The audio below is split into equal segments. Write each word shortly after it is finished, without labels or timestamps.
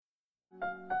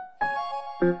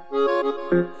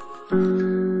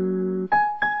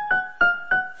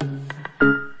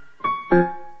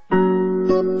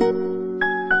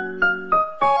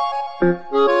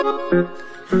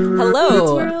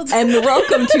Hello, and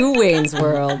welcome to Wayne's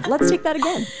World. Let's take that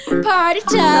again. Party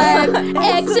time!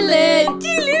 Excellent!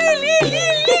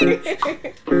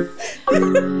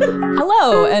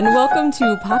 Hello, and welcome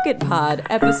to Pocket Pod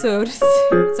episode...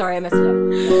 Sorry, I messed it up.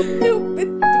 No,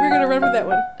 we're going to run with that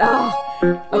one.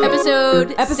 Oh, okay.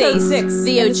 Episode 6.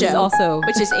 The And this is Ocho. also...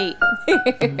 Which is 8.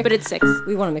 But it's 6.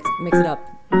 We want to mix it up.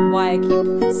 Why I keep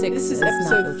 6? This is It's not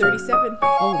episode 37.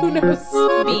 Oh, Who knows?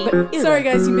 B. But either Sorry,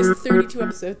 way. guys, you missed 32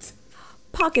 episodes.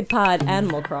 Pocket Pod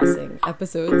Animal Crossing,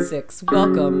 episode 6.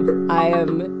 Welcome. I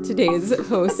am today's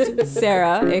host,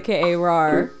 Sarah, aka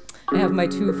Rar. I have my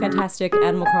two fantastic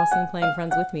Animal Crossing playing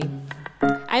friends with me.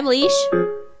 I'm Leash.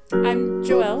 I'm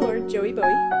Joelle, or Joey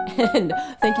Bowie. And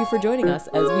thank you for joining us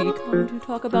as we come to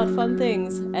talk about fun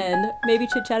things and maybe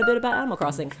chit-chat a bit about Animal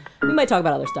Crossing. We might talk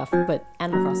about other stuff, but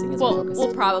Animal Crossing is our focus.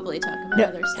 We'll probably talk about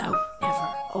other stuff. No,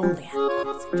 never. Only Animal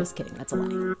Crossing. Just kidding. That's a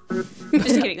lie.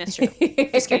 Just kidding, that's true.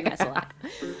 Just kidding, that's a lie.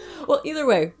 Well, either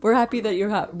way, we're happy that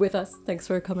you're with us. Thanks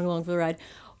for coming along for the ride.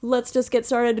 Let's just get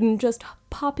started and just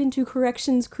pop into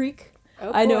Corrections Creek.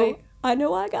 Oh, I boy.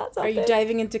 know I got something. Are you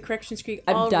diving into Corrections Creek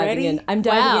I'm already? I'm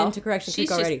diving Wow. into Corrections She's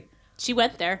Creek already. She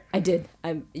went there. I did.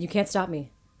 You can't stop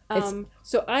me.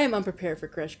 So I am unprepared for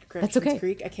Corrections okay.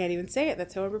 Creek. I can't even say it.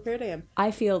 That's how unprepared I am.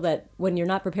 I feel that when you're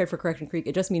not prepared for Correction Creek,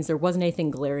 it just means there wasn't anything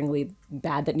glaringly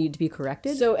bad that needed to be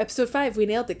corrected. So episode 5, we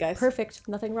nailed it, guys. Perfect.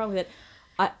 Nothing wrong with it.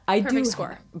 I Perfect do,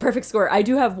 score. Perfect score. I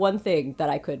do have one thing that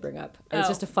I could bring up. It's Oh.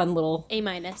 just a fun little A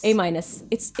minus. A minus.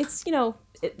 It's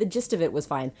the gist of it was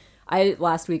fine.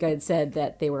 Last week I had said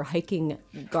that they were hiking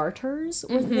garters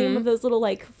was the name of those little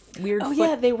like weird Oh, foot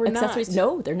yeah, they were accessories. not.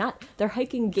 No, they're not. They're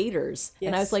hiking gators.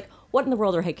 And I Yes. was like, what in the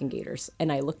world are hiking gators?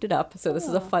 And I looked it up. So this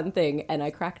is a fun thing. And I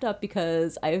cracked up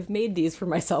because I've made these for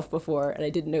myself before and I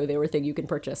didn't know they were a thing you can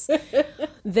purchase.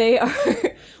 They are,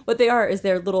 what they are is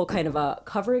they're little kind of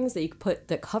coverings that you put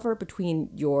that cover between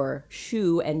your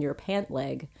shoe and your pant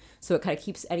leg. So it kind of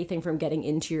keeps anything from getting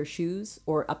into your shoes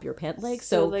or up your pant leg.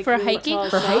 So like For little hiking? tall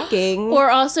for socks. hiking.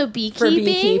 Or also beekeeping. For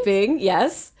beekeeping,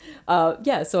 yes.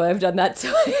 So I've done that.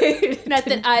 Not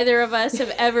that either of us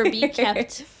have ever bee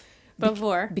kept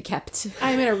before. Be kept.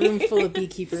 I'm in a room full of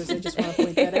beekeepers. I just want to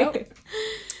point that out.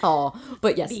 Oh,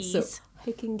 but yes. Bees. So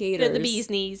hiking gators. They're the bee's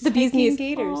knees. The bee's Hiking knees.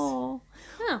 gators. Aw,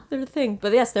 Oh. they're the thing.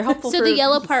 But yes, they're helpful. So for the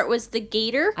yellow part was the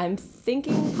gator? I'm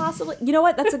thinking possibly. You know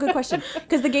what? That's a good question.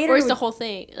 Because the gator. Or is the would-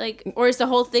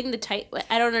 whole thing the tight?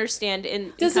 I don't understand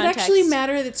Does it context. actually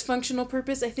matter its functional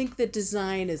purpose? I think the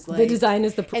design is like... the design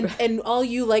is the. And all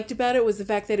you liked about it was the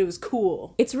fact that it was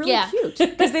cool. It's really Yeah. cute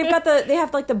because they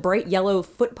have like the bright yellow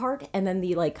foot part and then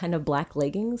the like kind of black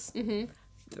leggings. Mm-hmm.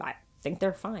 I think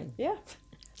they're fine. Yeah.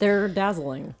 They're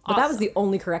dazzling. But that was Awesome. the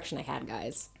only correction I had,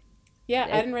 guys. Yeah,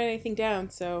 I didn't write anything down,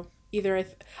 so either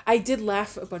I did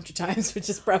laugh a bunch of times, which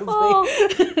is probably...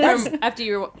 Oh, After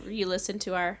you listened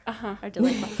to our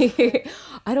dilemma.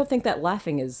 I don't think that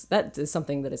laughing is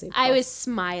something that is a I plus. was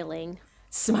smiling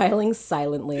Smiling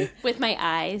silently. with my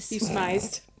eyes. You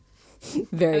smized.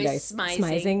 Very I was nice.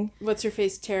 smizing. What's her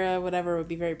face? Tara, whatever, would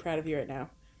be very proud of you right now.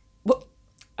 What?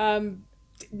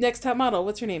 Next top model,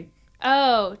 what's her name?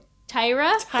 Oh,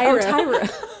 Tyra? Oh,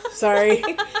 Tyra. Sorry.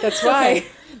 That's why. Okay.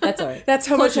 That's all right. That's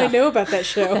how Close much I enough. know about that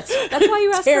show. That's why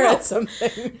you asked for Tara help.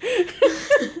 something.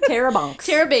 Tara Bonks.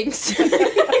 Tara Binks.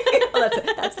 Oh,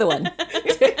 that's the one.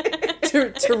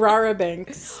 Tarara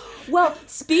Banks. Well,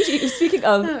 speaking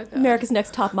of America's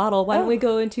Next Top Model, why don't we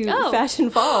go into Fashion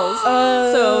Falls?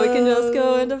 So we can just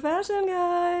go into fashion,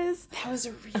 guys. That was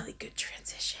a really good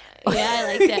transition. Yeah,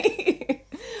 I like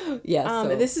that. Yes.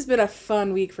 This has been a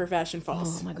fun week for Fashion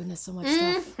Falls. Oh my goodness, so much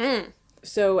stuff.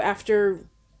 So after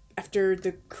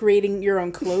the creating your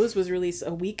own clothes was released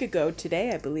a week ago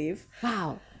today, I believe.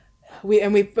 Wow. We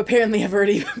apparently have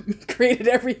already created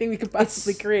everything we could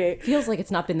possibly create. Feels like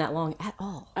it's not been that long at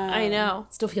all. I know.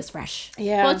 Still feels fresh.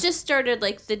 Yeah. Well, it just started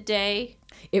like the day.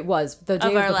 It was the day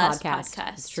Of of our the last podcast.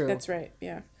 podcast. It's true. That's right.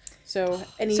 Yeah. So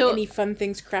any fun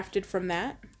things crafted from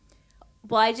that?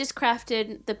 Well, I just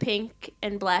crafted the pink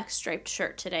and black striped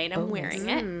shirt today, and I'm wearing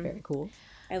it. Very cool.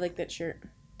 I like that shirt.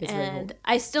 It's very And cool.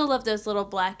 I still love those little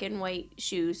black and white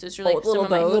shoes. Those are like some little of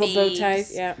my bows. Little bow faves.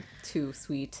 ties. Yeah. Too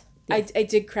sweet. I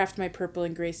did craft my purple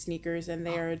and gray sneakers, and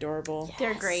they are adorable.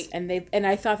 They're great. And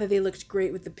I thought that they looked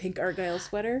great with the pink Argyle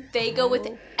sweater. They go with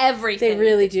everything. They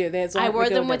really do. I wore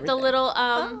them with the everything.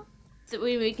 little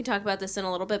we can talk about this in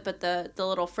a little bit, but the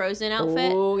little Frozen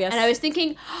outfit. Oh, yes. And I was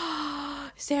thinking,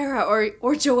 Sarah or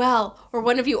Joelle or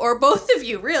one of you or both of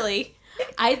you, really.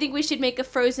 I think we should make a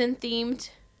Frozen themed,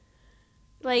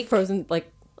 like Frozen, like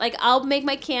I'll make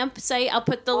my campsite. I'll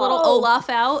put the little Oh. Olaf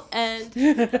out, and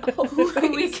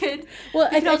we could. Well,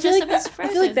 I all feel dress like up as I feel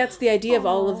like Frozen. that's the idea of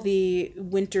all of the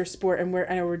winter sport, and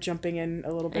I know we're jumping in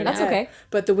a little bit. That's ahead, okay.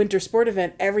 But the winter sport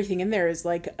event, everything in there is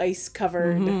like ice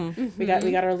covered. Mm-hmm. We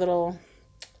got our little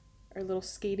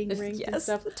skating rink and yes,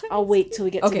 stuff. the tiniest I'll wait till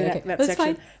we get to Okay, that, okay. that That's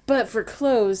section. fine. But for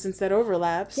clothes, since that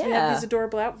overlaps, we have Yeah. these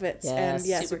adorable outfits, and Yes.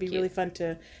 yes, Super it'd be cute. really fun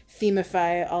to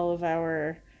themify all of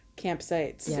our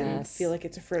campsites and Yes. feel like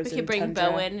it's a We frozen. could bring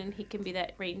tundra. Bo in, and he can be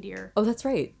that reindeer. oh, that's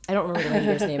right. I don't remember the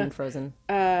reindeer's name in Frozen.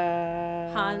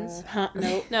 Hans.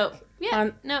 No, No, yeah,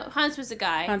 Han- no. Hans was the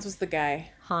guy. Hans was the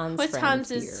guy. Hans. What's friend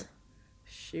Hans's? deer.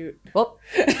 Shoot. Well,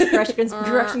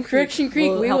 Correction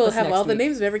Creek. We help will us have next all the week.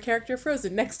 names of every character of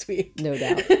Frozen next week. No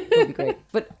doubt. It'll be great.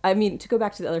 But I mean, to go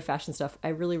back to the other fashion stuff, I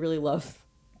really, really love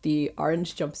the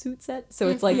orange jumpsuit set. So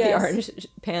it's like the Yes. orange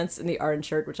pants and the orange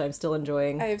shirt, which I'm still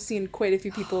enjoying. I have seen quite a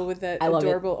few people with that I love it.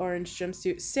 adorable orange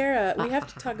jumpsuit. Sarah, we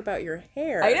have to talk about your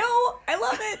hair. I know. I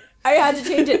love it. I had to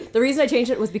change it. The reason I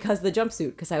changed it was because of the jumpsuit,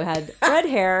 because I had red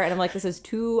hair, and I'm like, this is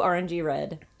too orangey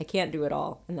red. I can't do it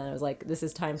all. And then I was like, this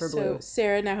is time for So blue.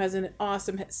 Sarah now has an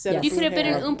awesome set of Yes. You could have been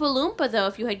hair. an Oompa Loompa though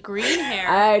if you had green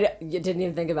hair. You didn't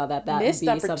even think about that. That Missed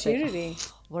would be opportunity.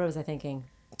 something. What was I thinking?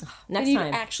 And Next you'd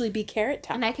time. actually be Carrot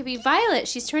Top. And I could be Violet.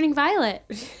 She's turning violet.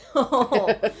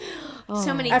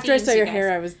 So many. After I themes, saw you your guys.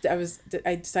 hair,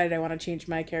 I decided I want to change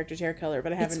my character's hair color,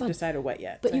 but I haven't fun. decided what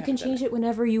yet. But so you can change it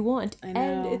whenever you want. I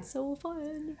And know. it's so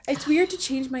fun. It's weird to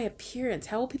change my appearance.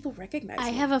 How will people recognize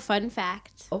I me? have a fun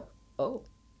fact. Oh.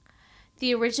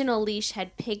 The original leash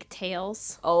had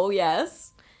pigtails. Oh,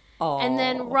 yes. Oh. And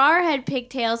then Rar had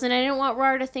pigtails, and I didn't want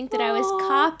Rar to think that I was Aw.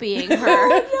 copying her.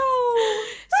 no.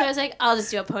 So I was like, I'll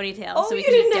just do a ponytail Oh, so we you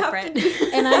can be didn't have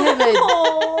different. And I have a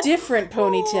Oh. different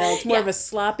ponytail. It's more Yeah. of a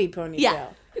sloppy ponytail. Yeah.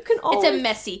 You can It's always... a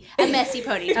messy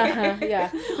ponytail. Yeah,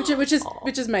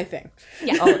 which is my thing.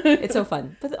 Oh, it's so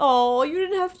fun. But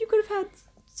you could have had...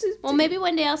 Well, maybe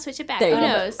one day I'll switch it back. There you Who go.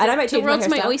 knows? And I might change the world's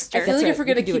my my hairstyle. oyster. I feel That's like right. if we're You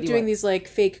gonna can do what keep you doing want. these like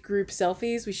fake group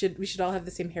selfies, we should all have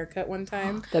the same haircut one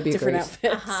time. That'd be different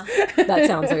great. outfits. That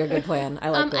sounds like a good plan. I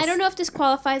like this. I don't know if this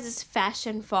qualifies as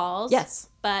fashion falls. Yes.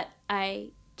 But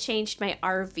I changed my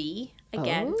RV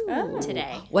again Oh.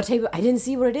 today. What type of... I didn't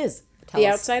see what it is. Tell The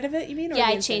us. outside of it, you mean? Or Yeah,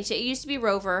 the I inside? changed it. It used to be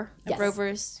Rover. Yes.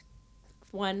 Rover's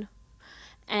one.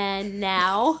 And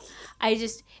now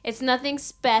it's nothing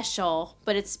special,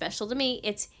 but it's special to me.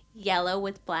 It's yellow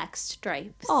with black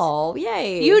stripes. Oh,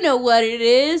 yay. You know what it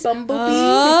is.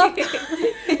 Bumblebee.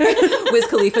 Wiz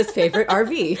Khalifa's favorite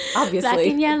RV, obviously. Black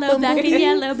and yellow, black and Bumblebee.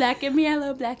 yellow, black and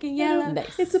yellow, black and yellow.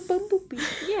 Nice. It's a bumblebee.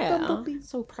 Yeah. Bumblebee.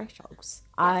 So precious.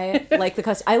 I like the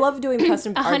custom... I love doing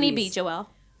custom A RVs. honeybee, Joelle.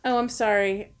 Oh, I'm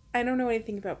sorry. I don't know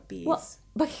anything about bees. Well,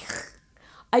 but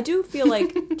I do feel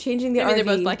like changing the Maybe RV...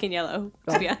 they're both black and yellow.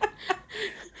 Yeah.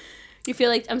 You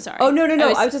feel like I'm sorry. Oh, no.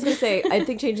 I was just going to say, I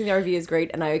think changing the RV is great,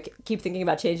 and I keep thinking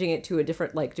about changing it to a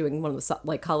different, like, doing one of the,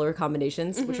 like, color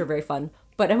combinations, which are very fun.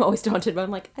 But I'm always daunted, but I'm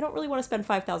like, I don't really want to spend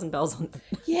 5,000 bells on them.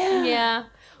 yeah. Yeah.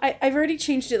 I've already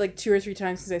changed it like 2 or 3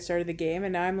 times since I started the game,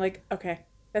 and now I'm like, okay,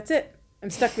 that's it. I'm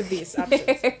stuck with these options.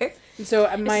 And so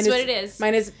mine is what it is.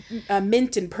 Mine is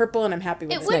mint and purple, and I'm happy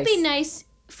with It it. would be nice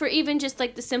for even just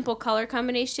like the simple color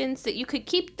combinations that you could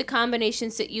keep the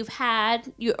combinations that you've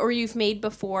had or you've made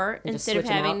before And just instead of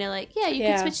switch 'em having out. to like you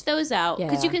Yeah. can switch those out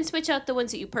because Yeah. you can switch out the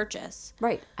ones that you purchase.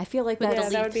 Right. I feel like With that's...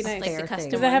 the that would be leaves, nice. like the Fair custom thing.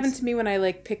 Because that happened ones. to me when I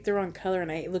like picked the wrong color,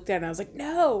 and I looked at it and I was like,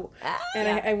 no. And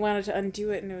Yeah. I wanted to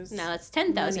undo it, and it was No, it's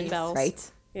 10,000 Money. bells.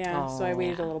 Right? yeah. So I Oh.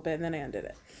 waited a little bit, and then I undid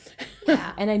it.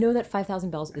 Yeah. And I know that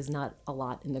 5,000 bells is not a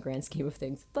lot in the grand scheme of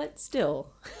things, but still.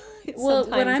 Well,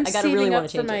 when I'm I gotta saving really up want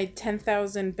to for change my it.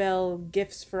 10,000 bell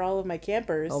gifts for all of my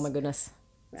campers, Oh my goodness.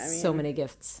 I mean, So many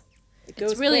gifts. it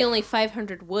goes It's really quick. only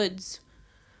 500 woods.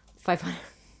 500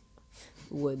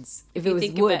 woods. If If it you was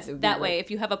think woods, of it it would be that way, great.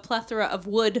 if you have a plethora of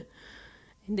wood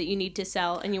that you need to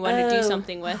sell and you want to do Oh.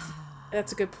 something with,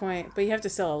 That's a good point, but you have to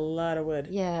sell a lot of wood.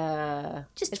 Yeah.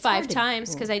 just It's 5 hard to-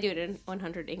 times because I do it in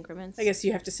 100 increments. I guess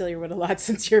you have to sell your wood a lot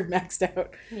since you're maxed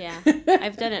out. Yeah,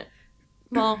 I've done it.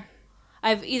 Well,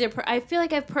 I've either I feel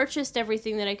like I've purchased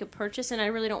everything that I could purchase, and I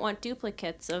really don't want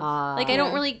duplicates of. Like I don't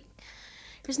Yeah. really.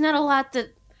 There's not a lot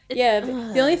that. Yeah,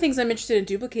 the only things I'm interested in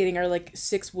duplicating are like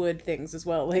 6 wood things as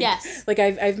well. Like, Yes. Like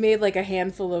I've made like a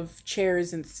handful of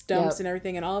chairs and stumps Yep. and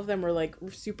everything, and all of them were like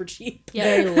super cheap.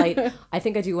 Very light. I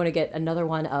think I do want to get another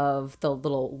one of the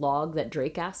little log that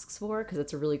Drake asks for because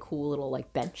it's a really cool little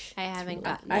like bench. I haven't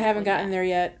gotten. I that haven't one gotten yet. there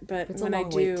yet, but It's a when I long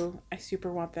do, I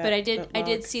super want that. But I did. that I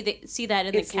did log. see that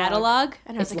in It's the log. catalog,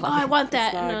 and I was It's like, log. oh, I want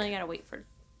that, It's and log. I gotta wait for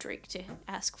Drake to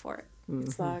ask for it.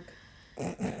 It's log.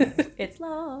 It's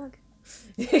long.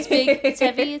 It's big, it's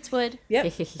heavy, it's wood. Yep.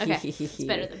 Okay. It's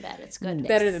better than bad. It's good.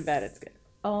 Better than bad. It's good.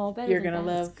 Oh, better You're than gonna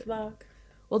bad. love vlog.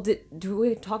 Well, do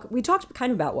we talk? We talked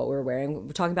kind of about what we're wearing.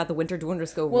 We're talking about the winter. Do you want to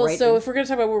just go Well, right? so if we're gonna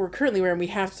talk about what we're currently wearing, we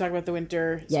have to talk about the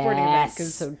winter sporting event Yes,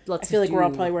 because so I let's feel like we're all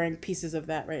do- probably wearing pieces of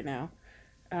that right now.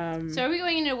 So are we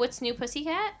going into What's New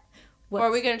Pussycat? Or are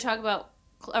What's- we going to talk about,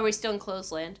 are we still in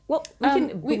Clothes Land? Well, we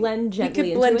can blend gently We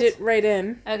could blend into it right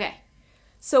in. Okay.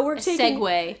 So we're A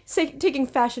taking taking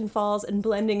fashion falls and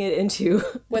blending it into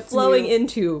What's flowing new.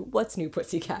 into what's new,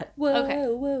 Pussycat. Whoa, Okay.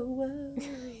 whoa,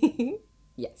 whoa.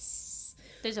 Yes,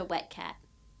 There's a wet cat.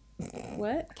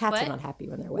 What? cats What? are not happy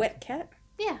when they're wet. Wet cat?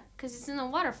 Yeah, because it's in the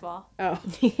waterfall. Oh,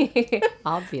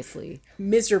 Obviously.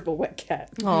 miserable wet cat.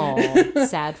 Oh,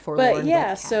 sad forlorn. But yeah, wet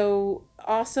cat. so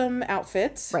awesome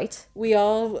outfits. Right. We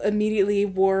all immediately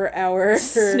wore our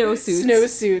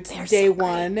Snowsuits. day so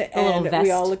one, little and we vest.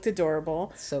 all looked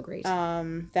adorable. So great.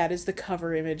 That is the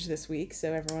cover image this week,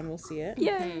 so everyone will see it.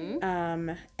 Yay.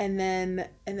 And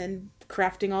then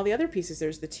crafting all the other pieces.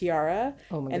 There's the tiara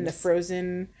Oh my and the goodness.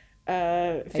 Frozen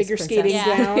figure princess. skating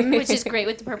Yeah. gown. Which is great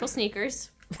with the purple sneakers,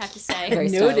 have to say. Very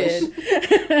Noted.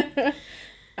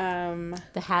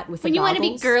 The hat with When the you want to be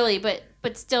goggles. girly,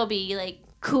 but still be, like,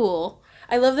 cool.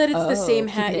 I love that it's the Oh, same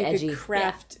keeping hat it you edgy. could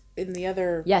craft in the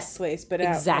other Yes, place, but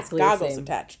exactly it the has goggles same.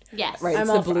 attached. Yes. Right. I'm It's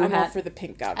all the for, blue I'm all hat. for the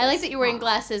pink goggles. I like that you're wearing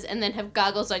glasses and then have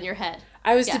goggles on your head.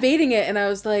 I was Yeah. debating it, and I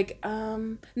was like,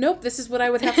 nope, this is what I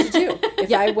would have to do.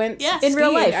 If I went Yeah. skiing, In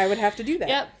real life. I would have to do that.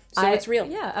 Yep. So it's real.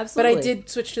 Yeah, But absolutely. I did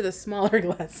switch to the smaller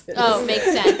glasses. Oh, makes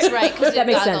sense, right? Because That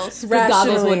makes goggles. sense. Because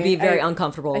goggles would be Rationally, very I-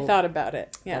 uncomfortable. I thought about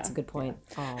it. Yeah. That's a good point.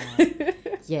 Aw.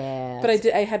 Yeah. But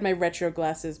I had my retro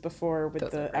glasses before with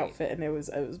Those are the great. outfit, and it was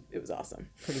awesome.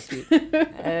 Pretty sweet.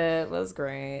 It was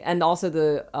great. And also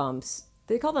the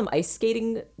they call them ice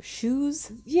skating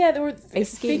shoes, Yeah, there were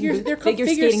Ice skating figures. boot- They're called figure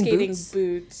figure skating skating boots,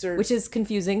 boots, or which is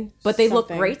confusing, but they look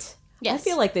Something. great. Yes. I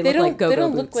feel like they they look don't like go-go they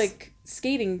don't boots. look like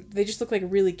skating. They just look like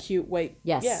really cute white.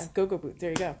 Yes. Yeah, go-go boots.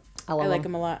 There you go. I love like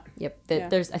them. them a lot. Yep. Yeah.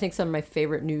 There's I think some of my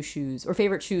favorite new shoes or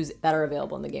favorite shoes that are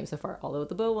available in the game so far. Although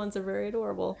the bow ones are very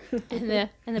adorable. And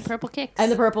the purple kicks.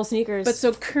 And the purple sneakers. But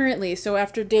so currently, so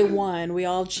after day one, we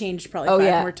all changed probably Oh, 5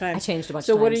 yeah. more times. I changed a bunch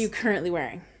So of what are times. you currently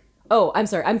wearing? Oh, I'm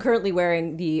sorry. I'm currently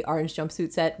wearing the orange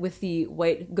jumpsuit set with the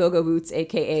white go-go boots,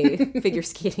 aka figure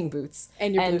skating boots,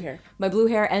 And your blue hair. My blue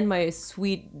hair and my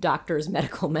sweet doctor's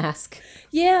medical mask.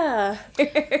 Yeah,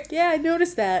 yeah, I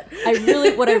noticed that.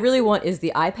 What I really want is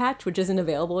the eye patch, which isn't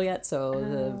available yet.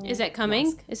 So Is that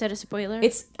coming? Is that a spoiler?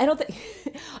 I don't think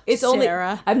it's only.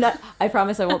 Sarah. I'm not. I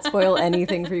promise I won't spoil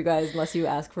anything for you guys unless you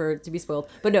ask for it to be spoiled.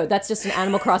 But no, that's just an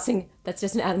Animal Crossing. That's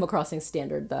just an Animal Crossing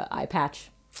standard. The eye patch.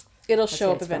 It'll show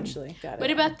where up it's from. eventually. Got it.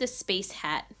 What about the space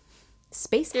hat?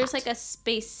 Space. There's hat. like a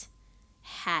space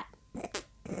hat.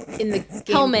 in the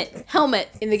game, Helmet.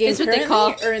 in the game is what they currently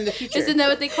call. or in the future? Isn't that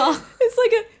what they call? It's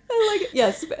like a. I like it.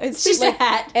 Yes, it's Just like a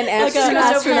hat. an like an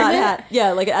astronaut astronaut helmet? hat.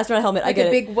 Yeah, like an astronaut helmet. I Like get a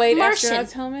it. big white Martian.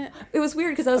 astronaut's helmet? It was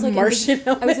weird because I was like Martian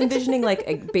I was helmet? envisioning like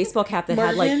a baseball cap that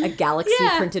had like Marvin? a galaxy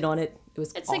Yeah. printed on it. It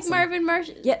was It's awesome. like Marvin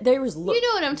Martian. Yeah, there was. You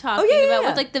know what I'm talking yeah, about yeah.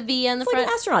 with like the V on the It's like front.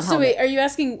 an astronaut So helmet. wait, are you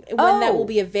asking when that Oh. will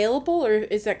be available, or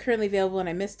is that currently available and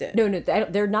I missed it? No,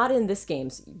 they're not in this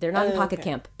games. They're not in Pocket okay.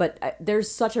 Camp. But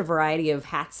there's such a variety of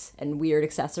hats and weird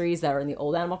accessories that are in the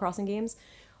old Animal Crossing games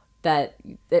that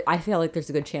I feel like there's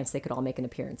a good chance they could all make an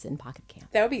appearance in Pocket Camp.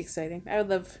 That would be exciting. I would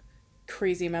love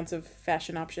crazy amounts of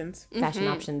fashion options. Fashion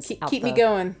options. Keep, out keep me the-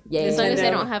 going. Yeah, As long as they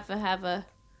Nintendo. don't have to have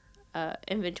a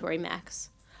inventory max.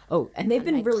 Oh, and they've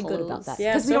been my really good about clothes. that.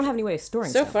 Yeah, Because we so don't have any way of storing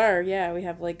So stuff. far, yeah, we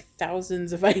have like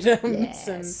thousands of items. And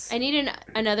Yes. I need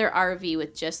another RV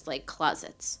with just like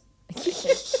closets.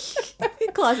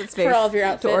 Closet space For all of your to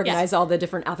outfits. organize all the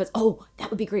different outfits. Oh, that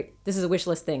would be great. This is a wish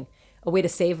list thing. A way to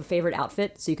save a favorite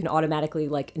outfit so you can automatically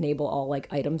like enable all like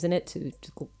items in it to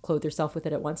clothe yourself with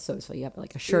it at once. So you have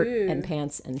like a shirt and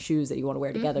pants and shoes that you want to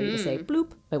wear together. You just say,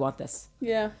 bloop, I want this.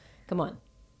 yeah, Come on.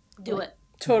 Do it.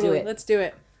 totally. it. Let's do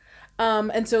it.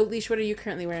 And so, Leash, what are you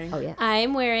currently wearing? Oh, yeah.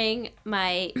 I'm wearing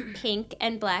my pink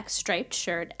and black striped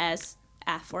shirt as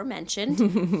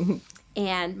aforementioned,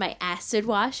 and my acid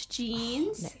wash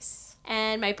jeans, Nice.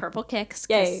 and my purple kicks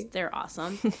Yay. because they're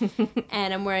awesome.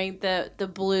 And I'm wearing the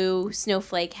blue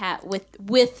snowflake hat with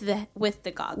the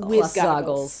goggles. With Plus goggles.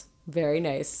 goggles. Very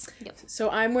nice. So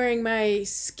I'm wearing my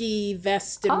ski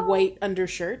vest and white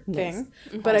undershirt thing,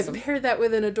 but I've paired that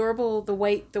with an adorable the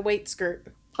white skirt.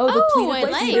 Oh, the Oh, pleated I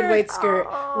white like skirt. Pleated white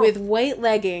skirt with white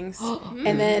leggings,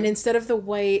 and then instead of the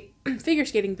white figure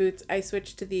skating boots, I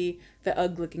switched to the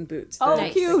UGG looking boots. Oh, the-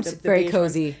 cute. the Very beige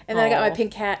ones. cozy. And then I got my Aw.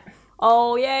 pink hat,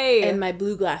 Oh, yay. and my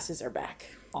blue glasses are back.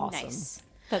 awesome. Nice.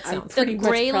 That I'm sounds pretty The much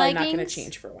gray probably not going to leggings?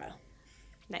 change for a while.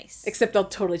 Nice. Except I'll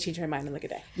totally change my mind in like a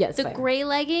day. yeah. It's The fine. gray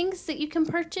leggings that you can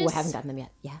purchase Oh, I haven't gotten them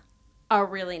yet. Yeah. are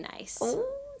really nice.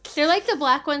 They're like the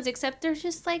black ones, except they're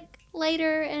just like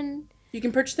lighter and You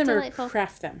can purchase them Delightful. or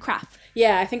craft them. craft.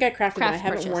 Yeah, I think I crafted them. I Craft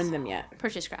haven't purchase. worn them yet.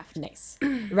 Purchase craft. Nice.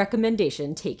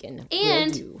 Recommendation taken.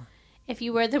 And- Will do. If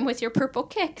you wear them with your purple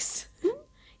kicks,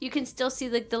 you can still see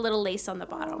like the little lace on the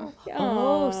bottom.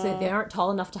 Oh, so they aren't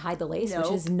tall enough to hide the lace, which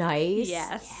Nope. is nice.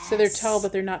 Yes. So they're tall,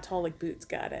 but they're not tall like boots.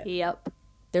 Got it. Yep.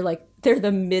 They're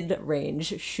the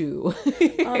mid-range shoe.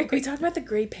 Can we talk about the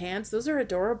gray pants? Those are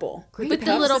adorable. With the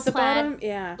cuffs little at the plaid bottom.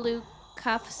 Yeah. blue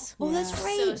cuffs. Oh, that's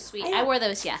right. So sweet. I wore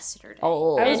those yesterday.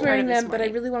 Oh. I was And part wearing of this them, but I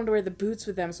morning. really wanted to wear the boots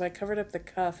with them, so I covered up the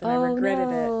cuff, and I Oh, regretted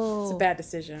it. no. It's a bad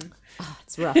decision.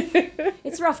 It's rough.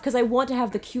 It's rough because I want to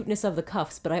have the cuteness of the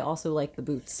cuffs, but I also like the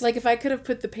boots. Like if I could have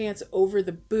put the pants over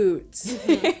the boots.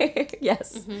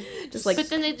 Yes. Just like But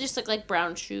then they just look like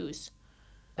brown shoes.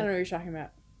 I don't know what you're talking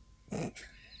about.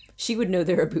 she would know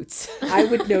there are boots. I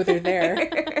would know they're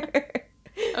there.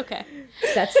 Okay.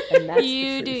 That's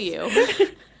You do you.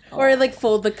 Or I like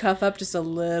fold the cuff up just a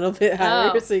little bit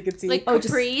higher Oh. so you can see. Like just-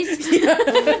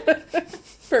 capris.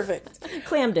 Perfect.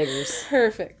 clam diggers.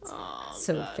 Perfect.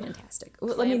 So fantastic.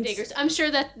 Well, Clam diggers. I'm sure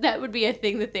that would be a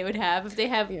thing that they would have if they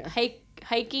have Yeah.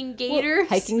 hiking gators.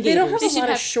 hiking They don't have gators. a should lot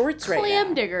of have shorts right clam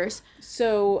now. diggers.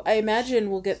 So I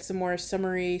imagine we'll get some more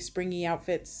summery, springy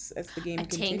outfits as the game A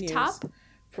continues. tank top.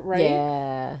 Right?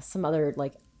 Yeah, some other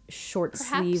like short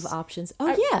sleeve Perhaps. options. Oh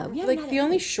yeah, we haven't Like had the it.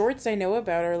 only shorts I know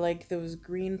about are like those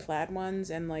green plaid ones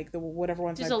and like the whatever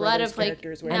ones There's my a lot brother's of like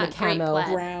characters wear. And not the great camo.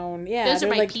 plaid. Brown. Yeah. Those are they're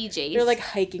my like, PJs. They're like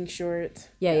hiking shorts.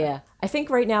 Yeah. I think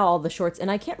right now all the shorts, and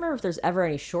I can't remember if there's ever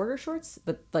any shorter shorts,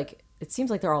 but like it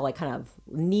seems like they're all like kind of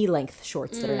knee length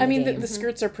shorts that are. In I mean, the, the, game. the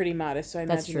skirts are pretty modest, so I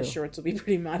That's imagine the true. shorts will be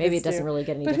pretty modest. Maybe it doesn't too. really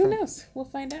get any But different. who knows? We'll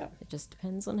find out. It just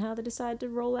depends on how they decide to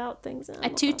roll out things. A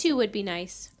tutu would be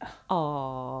nice.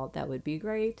 Oh, that would be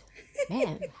great.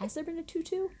 Man, has there been a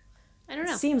tutu? I don't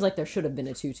know. Seems like there should have been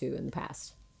a tutu in the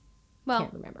past. Well,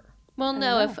 Can't remember. Well,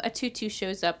 no, if a tutu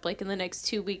shows up like in the next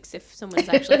 2 weeks, if someone's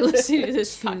actually listening to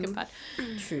this talking pod.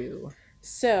 True.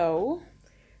 So,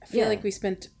 I feel Yeah. like we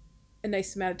spent a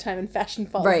nice amount of time in Fashion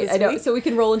Falls Right, this I know. week. So we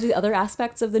can roll into the other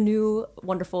aspects of the new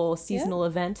wonderful seasonal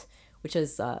event, which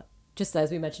is just as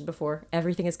we mentioned before,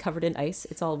 everything is covered in ice.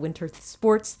 It's all winter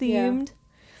sports themed.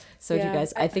 So do you Yeah.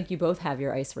 guys, I think you both have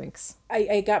your ice rinks.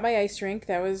 I got my ice rink.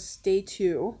 That was day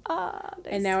 2. Nice.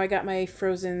 And now I got my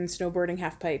frozen snowboarding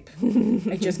half pipe.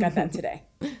 I just got that today.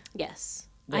 Yes.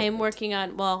 I am working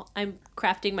on, I'm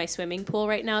crafting my swimming pool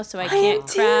right now, so I can't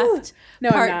craft No,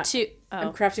 I'm part not. 2. I'm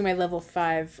Oh, crafting my level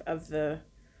 5 of the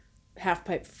half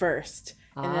pipe first,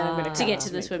 and then I'm going to get to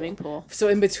the swimming pool. So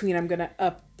in between, I'm going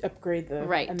to upgrade the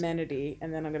Right. amenity,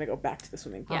 and then I'm going to go back to the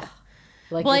swimming pool. Yeah.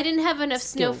 Like Well, I you- didn't have enough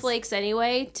skills. snowflakes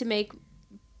anyway to make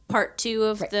part 2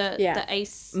 of Yeah. the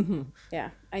ice. Yeah,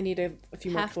 I need a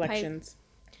few more Half pipe. collections.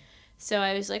 So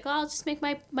I was like, I'll just make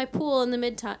my pool in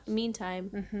the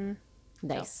meantime.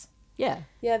 nice. Yeah.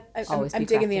 Yeah, Always I'm be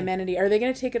digging the crafting. amenity. Are they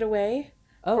going to take it away?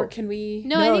 Oh, Or can we...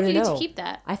 No, I think you no, get no. to keep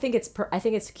that. I think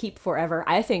it's keep forever.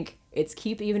 I think it's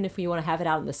keep even if you want to have it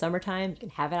out in the summertime. You can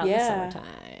have it out Yeah. in the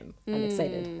summertime. I'm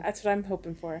excited. That's what I'm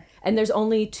hoping for. And there's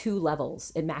only 2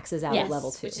 levels. It maxes out Yes, at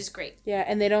level 2. which is great. Yeah,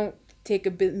 and they don't take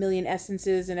a million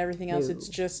essences and everything else. No. It's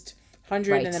just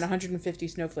 100 Right. and then 150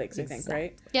 snowflakes, I think,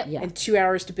 right? Yep. Yeah. And 2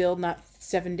 hours to build, not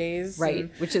 7 days. Right,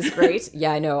 and- which is great.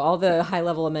 Yeah, I know. All the high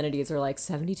level amenities are like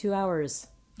 72 hours.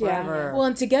 Forever. Well,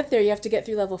 and to get there, you have to get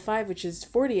through level 5, which is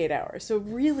 48 hours. So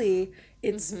really,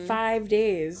 it's 5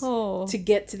 days Oh. to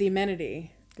get to the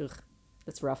amenity. Ugh,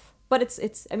 that's rough. But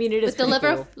it's I mean it is With the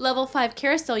pretty level 5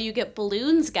 carousel, you get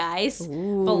balloons, guys.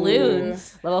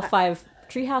 Balloons. cool. Level 5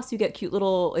 treehouse, you get cute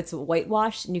little, it's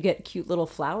whitewashed and you get cute little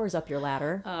flowers up your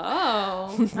ladder.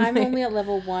 Oh. I'm only at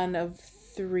level 1 of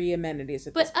 3 amenities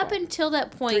at But this up point. until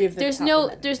that 3 point, of the there's top no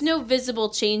amenities. there's no visible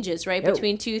changes, right? No.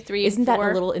 Between 2, 3, Isn't and that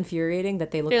 4. a little infuriating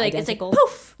that they look They're like it's like identical?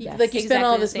 poof. Yes. Like you spend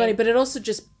all Exactly this the money, same. but it also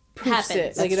just poofs Happens.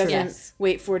 it. Like it That's doesn't true. Yes.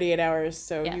 wait 48 hours,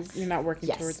 so Yes. you're not working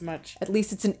Yes. towards much. At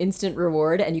least it's an instant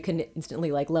reward and you can instantly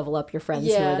like level up your friends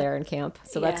who Yeah. are there in camp.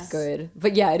 So that's Yes. good.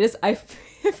 But yeah, it is I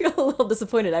feel a little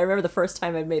disappointed. I remember the first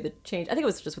time I made the change. I think it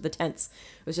was just with the tents.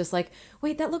 It was just like,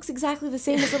 wait, that looks exactly the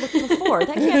same as it looked before.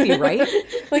 That can't be right.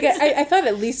 Like I thought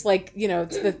at least like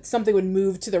that something would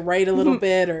move to the right a little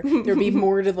bit, or there'd be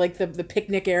more to like the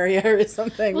picnic area or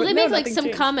something. Well, But they no, make like nothing some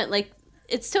changed. comment like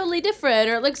it's totally different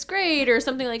or it looks great or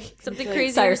something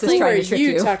crazy. Cyrus It's is like, trying Who to are trick you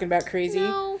you. talking about crazy?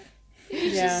 no,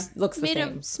 Yeah. Looks the made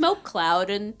same. a smoke cloud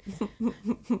and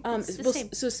The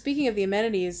same. So speaking of the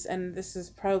amenities, and this is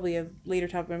probably a later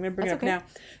topic, I'm going to bring That's it up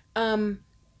now.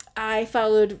 I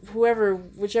followed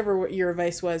whichever your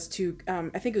advice was to,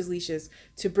 I think it was Leisha's,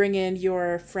 to bring in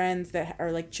your friends that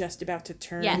are like just about to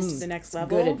turn Yes. to the next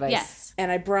level. Good advice. Yes.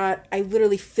 And I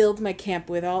literally filled my camp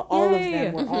with all of Yay.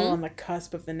 them were all on the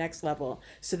cusp of the next level.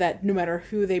 So that no matter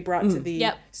who they brought to the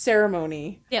Yep.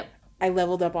 ceremony, Yep. I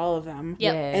leveled up all of them.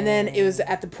 Yep. And then it was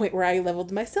at the point where I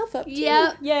leveled myself up too.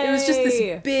 Yep. Yay. It was just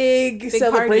this big party.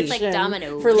 celebration. Like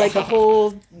domino. For like a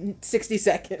whole 60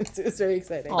 seconds. It was very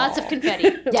exciting. Lots of confetti.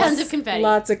 Tons of confetti.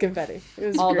 Lots of confetti. It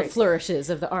was All great. the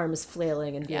flourishes of the arms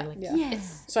flailing and being Yeah. like, Yeah.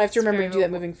 yes. So I have to remember to very do that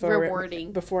moving forward.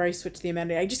 rewarding. Before I switch to the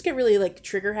amenity. I just get really like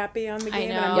trigger happy on the I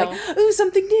game. And I'm know. like, ooh,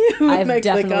 something new. I've And I click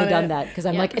definitely on done it. that because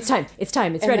I'm Yeah. like, it's time, it's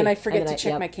And ready. then I forget And to then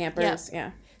check yep. my campers. Yeah.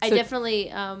 I So-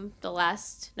 definitely not the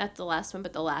last one,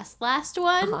 but the last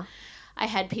one. Uh-huh. I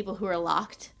had people who were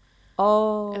locked.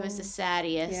 Oh. It was the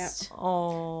saddiest.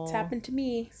 Oh. It's happened to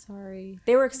me. Sorry.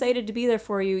 They were excited to be there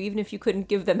for you, even if you couldn't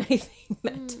give them anything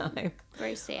that time.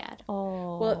 Very sad.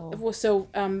 Oh. Well, so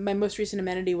my most recent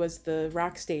amenity was the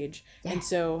rock stage. And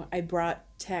so I brought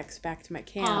Tex back to my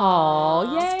camp.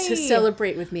 Oh, yay. To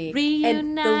celebrate with me.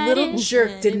 And the Reunited little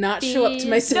jerk did not show up to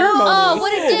my No, ceremony. oh,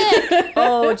 what a dick!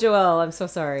 Oh, Joelle, I'm so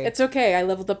sorry. It's okay. I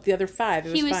leveled up the other 5.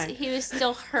 It was fine. He was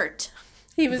still hurt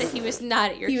He that was he was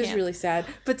not at your he camp. was really sad.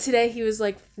 But today he was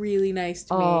like really nice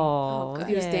to me. Oh,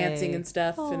 He was yay. dancing and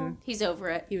stuff, and He's over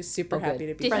it. he was super Oh, good. happy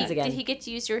to be Friends back. again. Did he get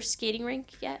to use your skating rink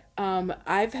yet?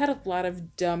 I've had a lot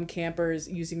of dumb campers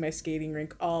using my skating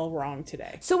rink all wrong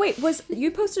today. So wait,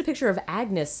 you posted a picture of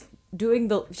Agnes doing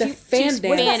the Fan She's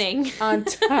dance fanning. on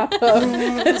top of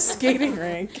the skating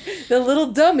rink. The little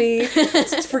dummy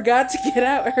forgot to get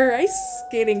out her ice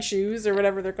skating shoes or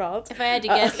whatever they're called. If I had to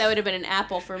guess, that would have been an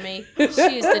apple for me. She's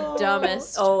the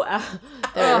dumbest. Oh,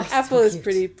 Apple is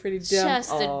pretty dumb. Just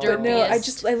the Oh.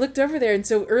 derpiest. No, I looked over there, and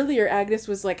so earlier Agnes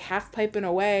was like half piping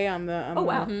away on the Oh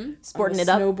wow, Mm-hmm. sporting the it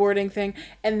up. snowboarding thing,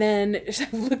 and then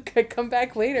I come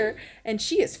back later, and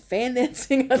she is fan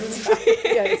dancing on top of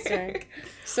the ice rink.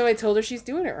 So I told her she's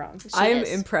doing it wrong. I'm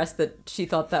is. impressed that she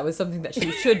thought that was something that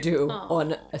she should do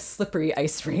on a slippery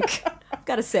ice rink. I've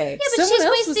got to say. Yeah, but Someone she's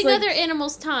else was wasting like- other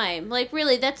animals' time. Like,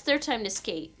 really, that's their time to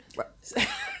skate.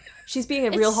 She's being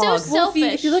a real so hog. self- Well, if you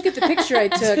Selfish. look at the picture I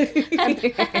took,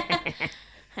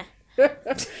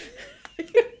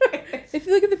 if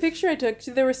you look at the picture I took,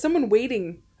 there was someone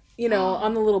waiting,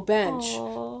 on the little bench.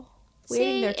 Aw, waiting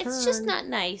See, their it's just turn. not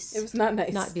nice. It was not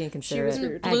nice. Not being She considerate. was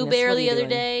weird. Agnes, Blue Bear what are the you other doing?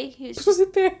 day, he was just Blue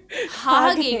Bear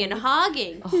hogging and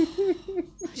hogging.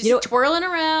 Just You know- twirling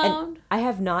around. I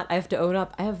have to own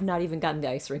up, I have not even gotten the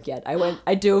ice rink yet.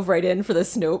 I dove right in for the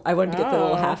snow. I wanted to get the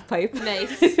little Oh. half pipe.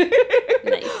 Nice. I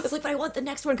Nice. was like, but I want the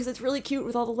next one because it's really cute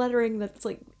with all the lettering that's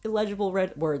like illegible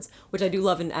red words, which I do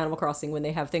love in Animal Crossing when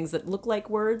they have things that look like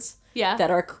words Yeah. that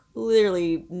are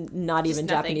clearly not even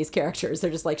nothing. Japanese characters.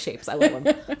 They're just like shapes. I love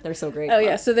them. They're so great. Oh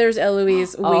yeah, so there's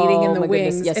Eloise waiting in the my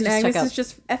goodness. wings, Yes, and just check Agnes out- is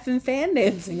just effing fan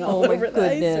dancing all Oh my over the ice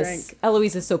goodness. rink.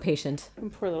 Eloise is so patient.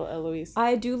 Poor little Eloise.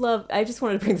 I just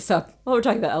wanted to bring this up while we're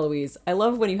talking about Eloise. I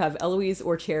love when you have Eloise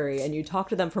or Cherry and you talk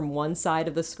to them from one side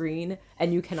of the screen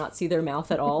and you cannot see their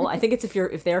mouth at all. I think it's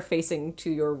if they're facing to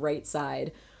your right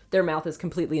side, their mouth is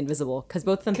completely invisible because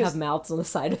both of them have mouths on the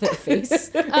side of their face.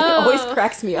 It always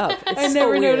cracks me up. It's I so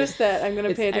never weird. noticed that. I'm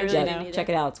gonna pay It's- attention really now. didn't Check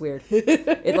it out. It's weird.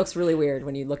 It looks really weird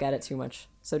when you look at it too much.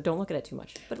 So don't look at it too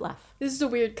much, but laugh. This is a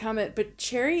weird comment, but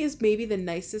Cherry is maybe the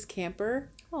nicest camper.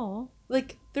 Oh.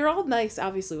 Like they're all nice,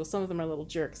 obviously. Well, some of them are little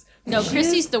jerks. No,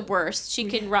 Chrissy's the worst. She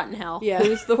can rot in hell. Yeah.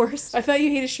 Who's the worst? I thought you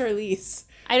hated Charlize.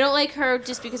 I don't like her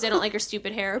just because I don't like her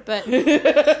stupid hair, but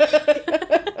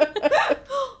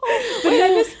But I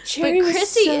miss Cherry was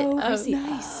Chrissy- so Chrissy-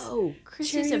 nice. Oh.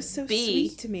 Chrissy's Cherry a was so bee.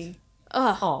 sweet to me.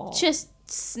 Ugh, Aw. just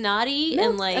snotty No,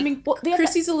 and like. I mean, Well, they have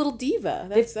Chrissy's a little diva.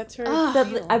 That's her.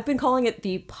 I've been calling it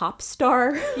the pop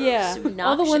star. Yeah, It's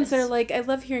all the ones that are obnoxious. like, I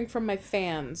love hearing from my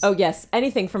fans. Oh yes,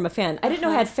 anything from a fan. I didn't know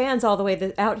I had fans all the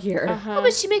way out here. Oh,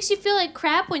 but she makes you feel like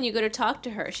crap when you go to talk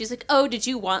to her. She's like, "Oh, did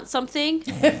you want something?"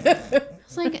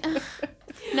 It's like,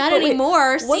 not wait,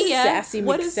 anymore. What is See ya. Sassy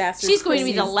What is- McSasser? She's going to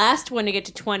be the Chrissy's- last one to get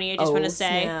to 20. I just want to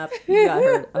say. Snap. You got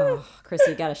her. Oh,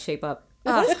 Chrissy, you gotta shape up.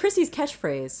 What is Chrissy's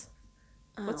catchphrase?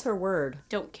 What's her word?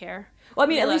 Don't care. Well, I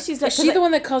mean, at least she's not. Is she the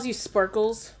one that calls you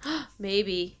Sparkles?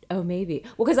 Maybe. Oh, maybe.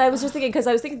 Well, because I was just thinking,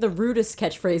 the rudest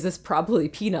catchphrase is probably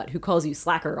Peanut, who calls you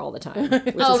slacker all the time.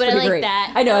 Which Oh, is but I pretty like great.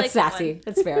 that. I know, I it's like that sassy. one.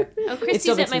 That's fair. Oh, It Christy's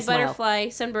still at makes my me smile. butterfly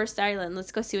Sunburst Island.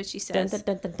 Let's go see what she says. Dun,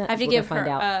 dun, dun, dun. I have to We're give gonna her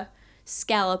find out. a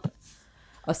scallop.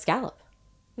 A scallop.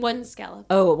 One scallop.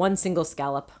 Oh, one single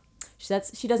scallop.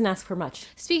 She doesn't ask for much.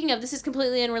 Speaking of, this is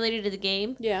completely unrelated to the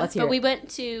game. Yeah. Let's hear But it. we went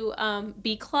to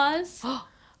Bee Claws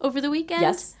over the weekend.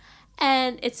 Yes.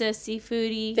 and it's a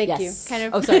seafoody Thank you. Yes. kind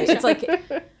of. Oh, sorry. It's like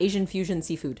Asian fusion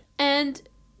seafood. And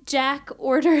Jack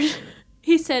ordered.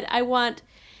 He said, "I want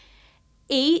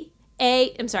he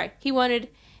wanted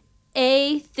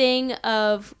a thing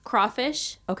of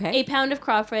crawfish. Okay. A pound of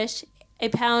crawfish, a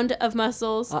pound of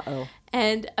mussels, Uh-oh.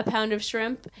 and a pound of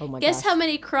shrimp. Oh my Guess gosh. how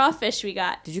many crawfish we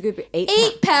got? Did you get 8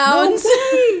 8 pounds.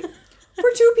 For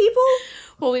 2 people?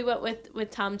 Well, we went with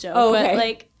Tom Joe, Oh, okay. but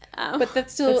like. But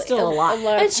that's still, That's still a lot.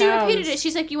 And she pounds. repeated it.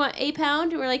 She's like, "You want a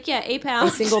pound?" And we're like, "Yeah, a A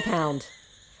pound." single pound.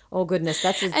 Oh, goodness.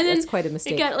 That's quite a We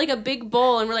mistake. got like a big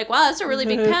bowl, and we're like, "Wow, that's a really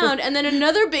big pound." And then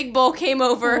another big bowl came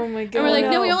over, Oh my and we're like,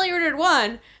 God. "No, we only ordered one."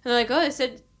 And they're like, "Oh, it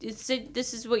said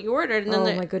this is what you ordered." And then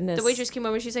Oh, my goodness. the waitress came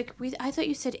over. She's like, "I thought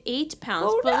you said 8 pounds."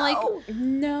 Oh, but no. I'm like,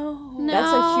 No. "No."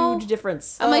 That's a huge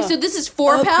difference. I'm like, "So this is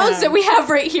 4 A pounds that pound. we have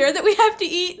right here that we have to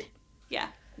eat?" Yeah,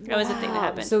 that was the thing that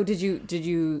happened. So did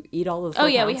you eat all of the 4 oh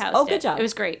yeah, we pounds? housed Oh, it. good job. It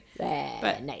was great.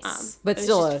 But, nice. but it was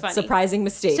still just a funny. surprising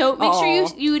mistake. So make sure Aw.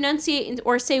 you enunciate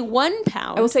or say 1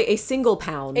 pound. I will say a single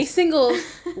pound. A single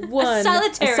one.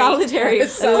 solitary. A solitary A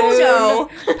solitary Uno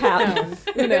pound. pound.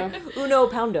 You know. Uno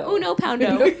poundo. Uno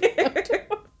poundo.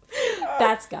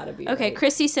 That's gotta be Okay, right.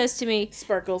 Chrissy says to me,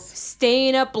 Sparkles.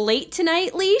 "Staying up late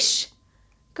tonight, Leash?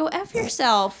 Go F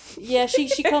yourself." Yeah, she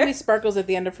called me Sparkles at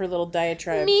the end of her little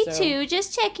diatribe. Me so. too.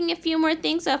 Just checking a few more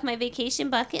things off my vacation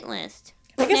bucket list.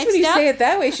 I guess when Next you up, say it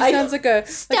that way, she sounds like a real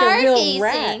Stargazing.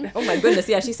 rat. Oh my goodness,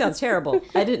 yeah, she sounds terrible.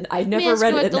 I Let me never ask read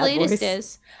you it what in the that latest voice.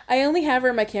 is. I only have her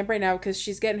in my camp right now because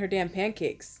she's getting her damn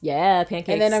pancakes. Yeah, pancakes.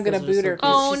 And then I'm gonna those are boot so her. cute.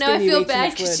 Oh, she's now gonna I be feel way too bad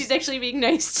much because wood. she's actually being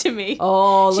nice to me.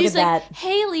 Oh, look She's at like, that.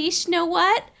 "Hey, Leash, know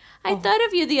what? I thought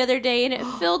of you the other day, and it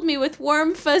filled me with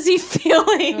warm, fuzzy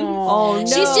feelings." Oh no.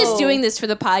 She's just doing this for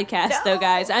the podcast, though,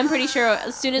 guys. I'm pretty sure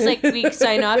as soon as like we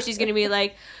sign off, she's gonna be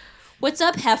like, "What's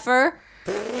up, heifer?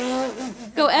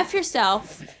 Go F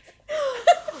yourself."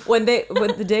 When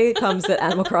the day comes that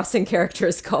Animal Crossing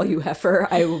characters call you heifer,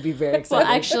 I will be very excited.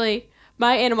 Well, actually,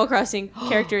 my Animal Crossing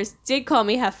characters did call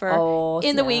me heifer Oh,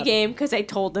 in the Wii snap. game because I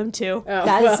told them to.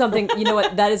 That is something, you know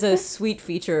what, that is a sweet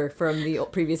feature from the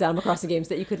previous Animal Crossing games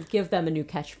that you could give them a new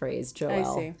catchphrase, Joelle.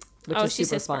 I see. Which Oh, is she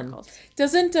super says fun. sparkles.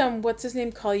 Doesn't what's his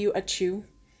name call you a chew?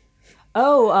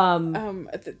 Oh,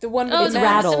 The one with Oh, the the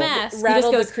mask. Rattle. mask. He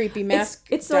Rattle, just the creepy mask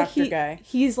it's doctor like guy.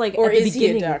 he's like Or at the is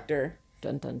beginning. he a doctor?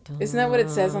 Dun, dun, dun. Isn't that what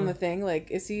it says on the thing? Like,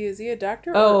 is he a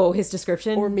doctor? Oh, his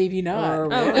description? Or maybe not. Or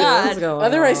Oh, what God. is going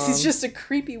Otherwise, on? he's just a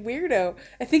creepy weirdo.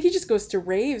 I think he just goes to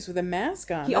raves with a mask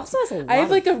on. He also has a lot I have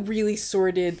of- like a really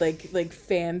sordid like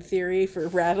fan theory for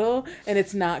Rattle, and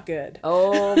it's not good.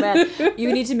 Oh man,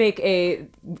 you need to make a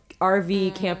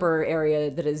RV camper area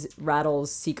that is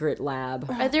Rattle's secret lab.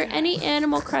 Are there any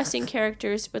Animal Crossing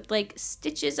characters with like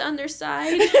stitches on their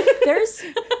side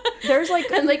There's like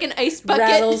and like an ice bucket?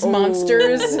 Rattle's monsters.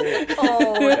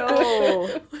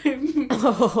 oh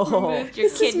Removed your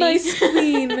This is my kidneys.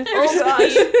 spleen. oh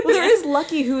gosh. Well, there is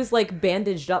Lucky who's like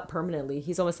bandaged up permanently.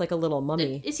 He's almost like a little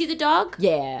mummy. Is he the dog?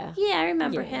 Yeah. Yeah, I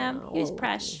remember Yeah. him. He was Oh.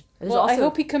 fresh. There's Well, I also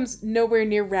hope he comes nowhere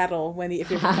near Rattle if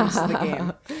he ever comes to the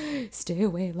game. stay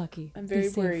away, Lucky. I'm Be very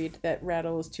safe. worried that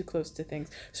Rattle is too close to things.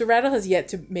 So Rattle has yet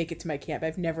to make it to my camp.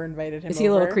 I've never invited him. Is he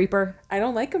a little over. creeper? I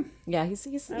don't like him. Yeah, he's a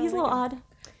like little him. odd.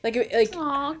 Like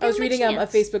Aw, I give was him a reading a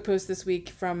chance. Facebook post this week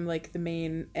from like the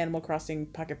main Animal Crossing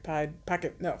Pocket Camp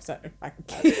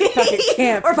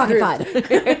Or pocket group.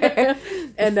 pod.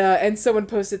 and someone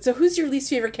posted, so who's your least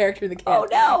favorite character in the camp? Oh,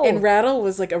 no. And Rattle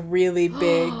was like a really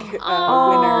big winner.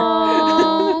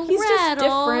 Oh, He's just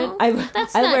Rattle. different.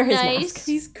 That's I not wear his nice. mask.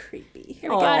 He's creepy.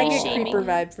 You're Oh. I body get shaming. creeper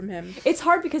vibe from him. It's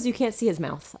hard because you can't see his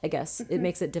mouth, I guess. It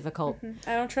makes it difficult.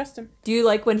 I don't trust him. Do you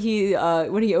like when he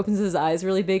opens his eyes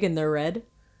really big and they're red?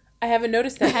 I haven't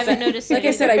noticed that. I haven't noticed Like it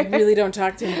I said, either. I really don't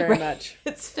talk to him very much.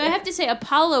 So I have to say,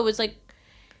 Apollo was like,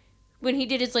 when he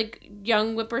did his like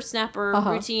young whippersnapper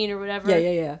routine or whatever.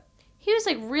 Yeah. He was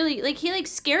like really like he like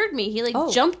scared me. He like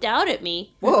Oh. jumped out at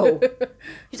me. Whoa.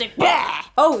 He's like, bah!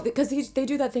 Oh, because they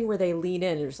do that thing where they lean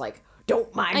in and just like,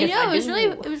 don't mind I if know I it was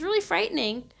do. really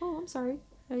frightening. Oh, I'm sorry.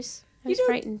 I was You know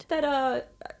frightened. that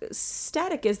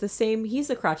Static is the same. He's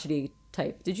a crotchety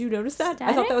type. Did you notice that? I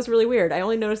Static? thought that was really weird. I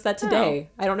only noticed that today.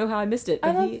 I don't know how I missed it.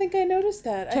 I but don't think I noticed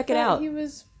that. Check I it thought out. He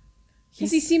was,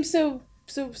 because he seems so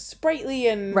sprightly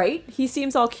and Right? He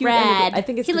seems all cute. Rad. And I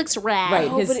think it's he looks rad.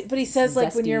 Right. Oh, his but he says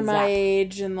like when you're zesty my zap.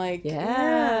 age and like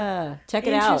Yeah. Check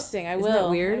it out. Interesting. I Isn't will. that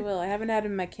weird? I will. I haven't had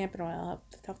him in my camp in a while. I'll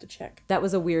have to check. That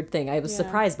was a weird thing. I was Yeah.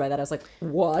 surprised by that. I was like,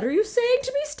 "What are you saying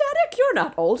to me, Static? You're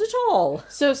not old at all."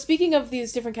 So speaking of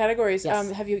these different categories, Yes.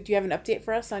 do you have an update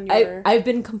for us on your? I've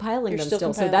been compiling You're them still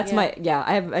still, so compiling, that's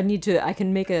yeah. my I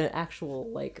can make an actual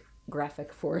like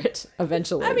graphic for it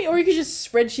eventually. I mean, or you could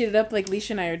just spreadsheet it up like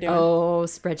Leisha and I are doing. oh,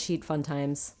 spreadsheet fun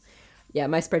times. Yeah,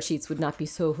 my spreadsheets would not be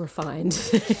so refined.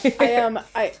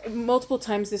 I multiple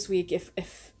times this week,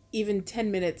 if even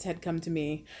 10 minutes had come to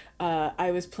me,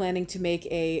 I was planning to make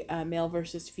a male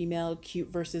versus female, cute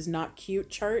versus not cute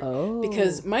chart. Oh.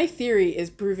 Because my theory is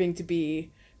proving to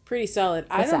be pretty solid.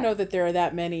 I don't know that there are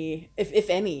that many, if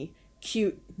any,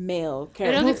 cute male I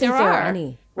characters. don't think there are.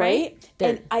 any. Right? There-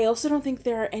 And I also don't think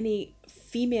there are any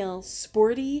female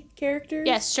sporty characters.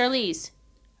 Yes, Charlize.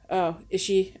 Oh, is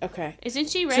she? Okay. Isn't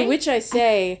she right? To which I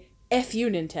say, F you,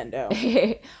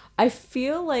 Nintendo. I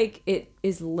feel like it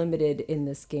is limited in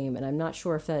this game, and I'm not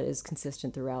sure if that is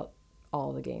consistent throughout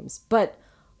all the games. But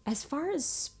as far as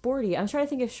sporty, I'm trying to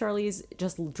think if Charlize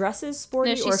just dresses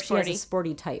sporty No, she's or if she sporty. has a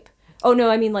sporty type. Oh no,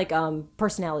 I mean like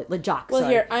personality, like jock. Well,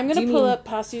 sorry. here, I'm Do going you to pull mean- up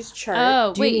Posse's chart.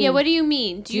 Oh, Do you wait, yeah, mean- what do you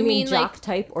mean? Do you mean like jock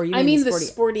type or you I mean the sporty?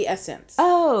 sporty essence.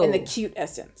 Oh. And the cute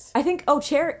essence. I think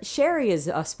Sherry is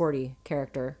a sporty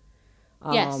character.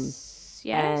 yes.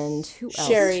 Yes. And who else?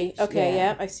 Sherry. Okay,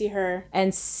 yeah, I see her.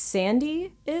 And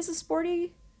Sandy is a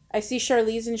sporty. I see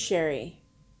Charlize and Sherry.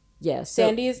 Yeah. So,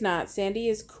 Sandy is not. Sandy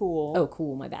is cool. Oh,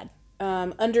 cool. My bad.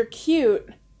 Under cute,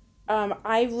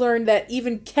 I've learned that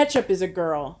even Ketchup is a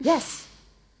girl. Yes.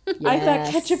 I thought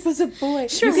Yes. Ketchup was a boy.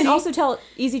 You can also tell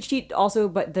Easy Cheat also,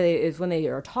 but is when they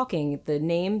are talking, the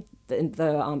name,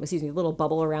 the little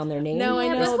bubble around their name. No, I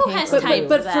Yeah, know. but who has But, time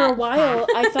but for for a that? while,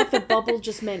 I thought the bubble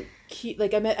just meant cute.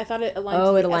 Like I thought it aligned.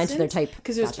 Oh, to it the aligned to their essence, type.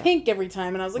 because it was Gotcha. pink every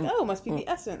time, and I was like, oh, it must be the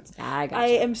essence. I gotcha. I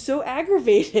am so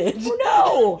aggravated.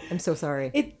 No, I'm so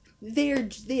sorry. They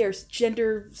are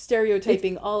gender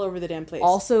stereotyping all over the damn place.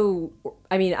 Also,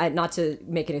 I mean, not to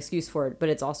make an excuse for it, but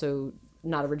it's also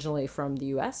not originally from the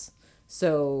U.S.,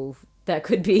 so that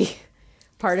could be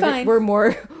part of Fine. it. We're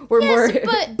more.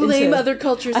 but Blame into- other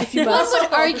cultures if you One must.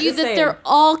 would argue just that saying. they're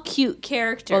all cute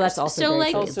characters. Well, that's also so very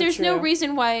like true. Also there's no true.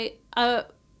 reason why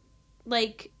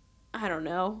like I don't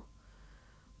know.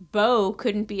 Bo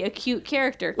couldn't be a cute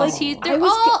character because I they're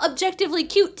was all objectively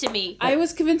cute to me. I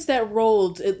was convinced that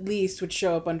Rolled at least would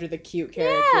show up under the cute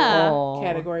character Yeah. Aw.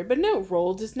 category, but no,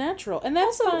 Rolled is natural, and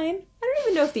that's fine. I don't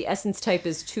even know if the essence type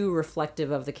is too reflective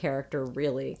of the character,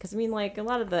 really. Because, I mean, like, a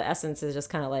lot of the essence is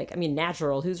just kind of like, I mean,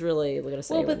 natural. Who's really going to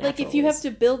say Well, what but like if natural you is? have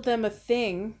to build them a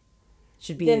thing,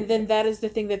 Should be... then that is the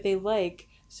thing that they like.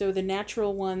 So the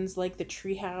natural ones like the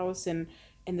treehouse, and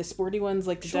the sporty ones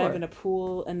like to Sure. dive in a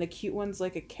pool, and the cute ones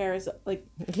like a carousel. Like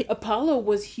Apollo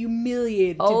was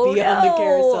humiliated to Oh, be on the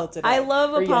carousel today. I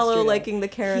love or Apollo yesterday. liking the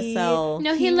carousel.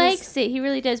 No, he was- likes it. He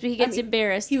really does, but he gets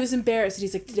embarrassed. He was embarrassed, and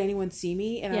he's like, "Did anyone see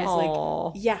me?" And I Yes.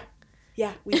 was like,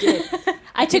 "Yeah, we did."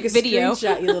 I took a video.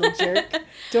 screenshot, you little jerk.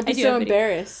 Don't be I do so have video.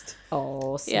 embarrassed.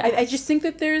 Oh, Yeah. I just think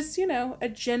that there's, a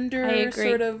gender I agree.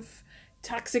 sort of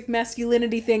toxic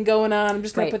masculinity thing going on. I'm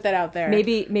just going Right. to put that out there.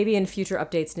 Maybe in future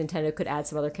updates, Nintendo could add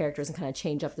some other characters and kind of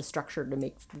change up the structure to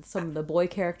make some of the boy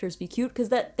characters be cute. Because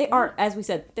they are, as we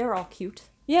said, they're all cute.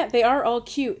 Yeah, they are all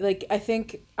cute. Like, I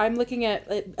think I'm looking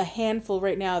at a handful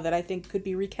right now that I think could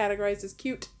be recategorized as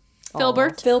cute.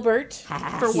 Filbert. Filbert, For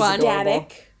He's one. adorable.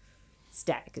 Static,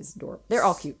 Static is adorable. They're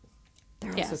all cute.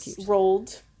 They're all Yes. so cute.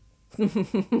 Rolled.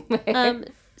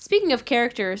 Speaking of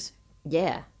characters,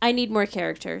 Yeah. I need more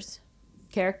characters.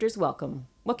 Characters welcome.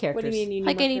 What characters? What do you mean you need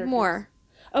Like more I need characters? more.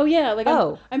 Oh, yeah. Like,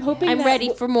 I'm hoping I'm that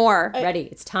ready for more. Ready.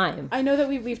 It's time. I know that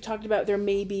we've talked about there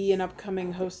may be an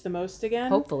upcoming Host the Most again.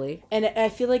 Hopefully. And I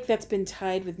feel like that's been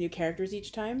tied with new characters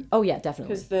each time. Oh, yeah,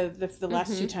 definitely. Because the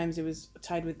last two times it was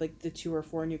tied with like the 2 or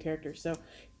 4 new characters. So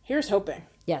here's hoping.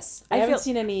 Yes. I haven't feel-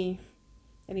 seen any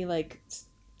like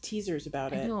teasers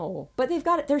about it. No, but they've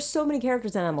got it. There's so many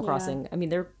characters in Animal Crossing. I mean,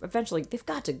 they've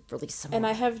got to release some. And more.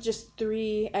 I have just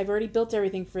 3. I've already built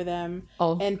everything for them.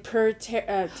 Oh. And per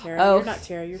Tara, Oh. you're not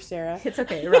Tara, you're Sarah. It's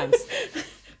okay. It rhymes.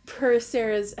 Per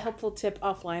Sarah's helpful tip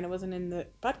offline, it wasn't in the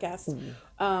podcast.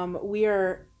 We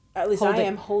are, at least I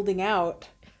am holding out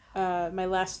my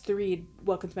last 3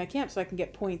 Welcome to My Camp so I can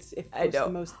get points if Host know.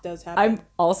 the Most does happen. I'm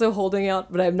also holding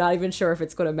out, but I'm not even sure if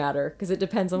it's going to matter because it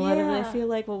depends on whatever I Yeah. feel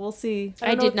like. Well, we'll see. I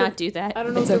don't know did what not the- do that. I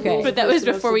don't know It's what the okay. rules But of that Host was the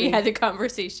Most before will we be. had the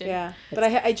conversation. Yeah, but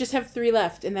I just have 3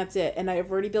 left, and that's it. And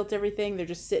I've already built everything. They're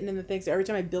just sitting in the things. Every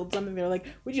time I build something, they're like,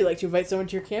 "Would you like to invite someone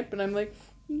to your camp?" And I'm like,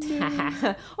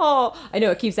 Oh, I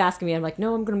know. It keeps asking me. I'm like,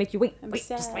 no, I'm going to make you wait. Wait,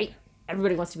 sad. just wait.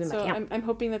 Everybody wants to be in my so camp. I'm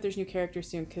hoping that there's new characters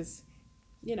soon because,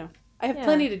 I have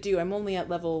plenty to do. I'm only at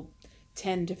level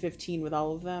 10 to 15 with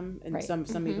all of them, and Right. some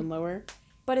even lower.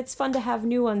 But it's fun to have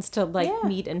new ones to Yeah.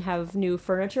 meet and have new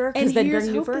furniture. Because then here's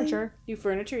bring new hoping- furniture. New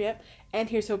furniture, yep. And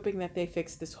here's hoping that they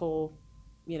fix this whole,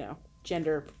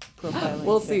 gender profiling.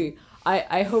 We'll thing. see.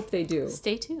 I hope they do.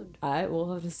 Stay tuned. I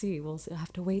will have to see. We'll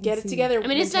have to wait. Get and it see. together. I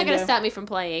mean, it's not going to Nintendo. stop me from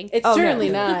playing. It's Oh, no. certainly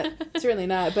not. Certainly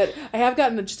not. But I have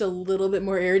gotten just a little bit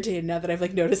more irritated now that I've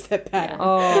like noticed that pattern.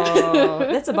 Oh,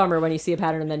 that's a bummer when you see a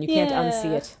pattern and then you can't Yeah.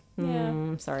 unsee it.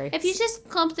 Yeah. Sorry. If you just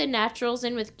clump the naturals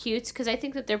in with cutes, because I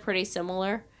think that they're pretty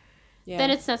similar, Yeah.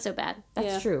 then it's not so bad. That's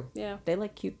Yeah. true. Yeah. They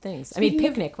like cute things. Speaking of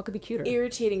picnic. What could be cuter?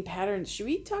 Irritating patterns. Should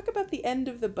we talk about the end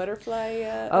of the butterfly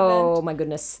Oh event? my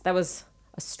goodness, that was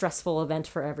a stressful event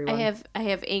for everyone. I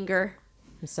have anger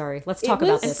I'm sorry. Let's It talk was-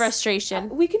 about and this. frustration.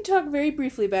 We can talk very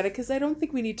briefly about it because I don't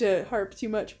think we need to harp too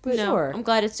much. But No, Sure. I'm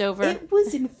glad it's over. it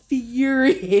was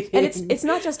infuriating. And it's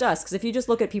not just us, because if you just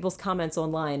look at people's comments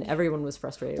online, everyone was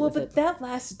frustrated well, with but it. that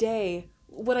last day,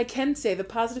 what I can say, the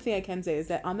positive thing I can say is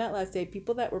that on that last day,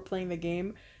 people that were playing the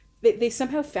game, they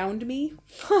somehow found me.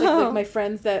 Like my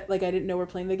friends that like I didn't know were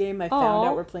playing the game, I found Aw.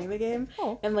 out were playing the game,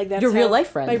 Oh. and like that's Your how- real life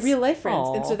friends. My real life friends,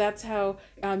 and Aw. so that's how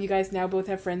you guys now both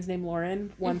have friends named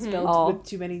Lauren. One spelled Aw. with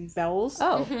too many vowels.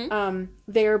 Oh,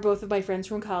 They are both of my friends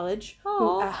from college who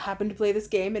Aw. happened to play this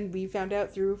game, and we found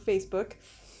out through Facebook.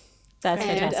 that's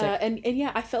And fantastic. and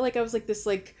yeah, I felt like I was like this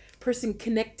like person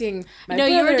connecting. My No,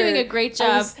 you were brother. doing a great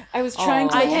job. I was trying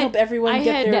to Aw. like, I had- help everyone I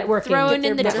get had their networking. thrown get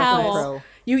their in the butterflies. towel.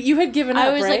 You had given up,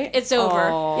 I was right? like, it's over.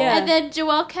 Aw. Yeah. And then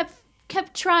Joelle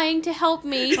kept trying to help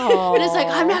me. But it's like,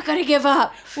 I'm not going to give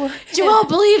up. Joelle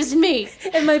believes in me.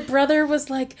 And my brother was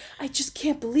like, I just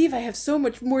can't believe I have so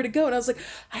much more to go. And I was like,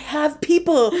 I have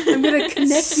people. I'm gonna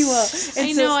connect you all. And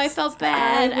I so know, I felt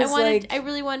bad. I was like- I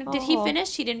really wanted. Did he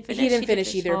finish? He didn't finish. he didn't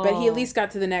finish either, but he Aw. at least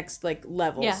got to the next like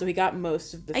level. Yeah. So he got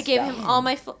most of the I gave stuff. him all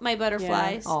my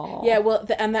butterflies. Aw. Yeah, well,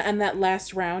 and that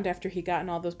last round after he gotten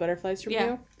all those butterflies from Yeah.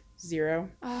 you, 0.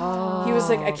 Oh. He was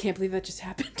like, I can't believe that just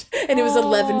happened, and it was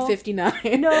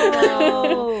 11:59.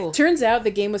 No. Turns out the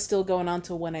game was still going on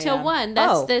till 1 a.m. Till 1.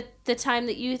 That's Oh. the time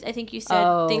that I think you said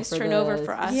Oh, things for turn the- over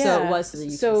for us. Yeah. So it was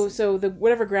the so the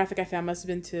whatever graphic I found must have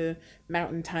been to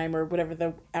Mountain Time or whatever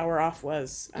the hour off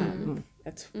was.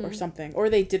 That's or something, or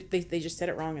they just said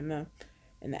it wrong in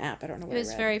the app. I don't know. What It was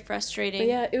I read. very frustrating. But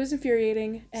yeah, it was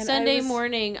infuriating. And Sunday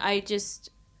morning, I just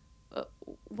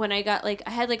when I got I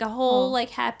had a whole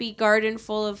happy garden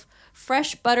full of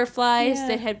fresh butterflies Yeah.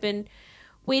 that had been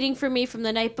waiting for me from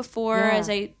the night before.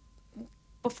 Yeah.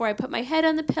 Before I put my head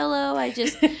on the pillow, I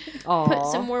just Aw.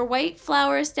 put some more white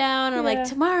flowers down. I'm Yeah. like,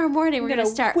 tomorrow morning we're gonna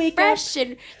gonna start wake fresh,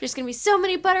 and there's gonna be so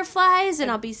many butterflies, and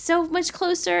I'll be so much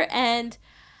closer. And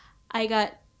I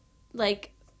got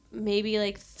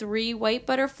maybe 3 white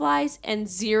butterflies and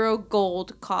 0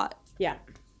 gold caught. Yeah.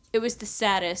 It was the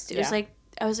saddest. It was Yeah.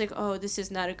 I was like, oh, this is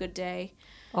not a good day.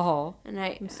 Oh. And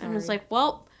I was sorry. like,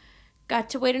 well, got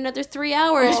to wait another 3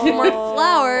 hours for more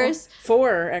flowers.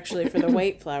 4 actually for the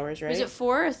white flowers, right? Was it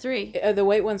 4 or 3? The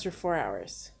white ones were 4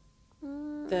 hours.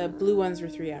 The blue ones were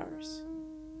 3 hours.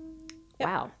 Yep.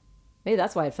 Wow. Maybe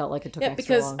that's why it felt like it took Yeah,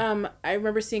 extra because long. I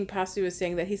remember seeing Pasu was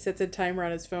saying that he sets a timer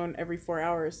on his phone every 4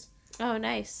 hours. Oh,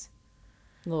 nice.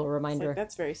 A little It's reminder. like,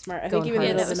 that's very smart. I Going think even in hard. the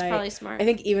Yeah, middle that of the was night. probably smart. I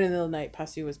think even in the middle of the night,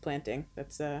 Pasu was planting.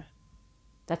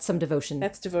 That's some devotion.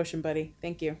 That's devotion, buddy.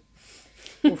 Thank you.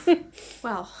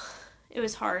 Well, it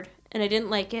was hard, and I didn't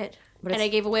like it. But And it's-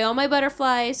 I gave away all my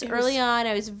butterflies early on.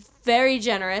 I was very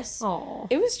generous. Aw.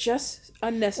 It was just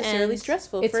unnecessarily And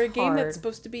stressful it's for a game hard. that's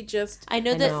supposed to be just I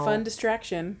know I that know. fun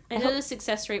distraction. I know the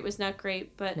success rate was not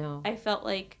great, but No. I felt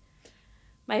like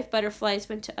my butterflies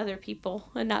went to other people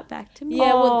and not back to me.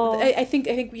 Yeah, Aw. well, I think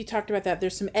we talked about that.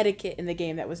 There's some etiquette in the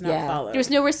game that was not Yeah. followed. There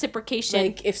was no reciprocation.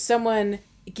 Like if someone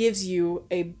gives you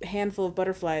a handful of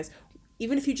butterflies,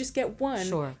 even if you just get one,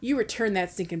 Sure. you return that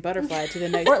stinking butterfly to the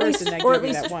nice Or at least, person that or gave at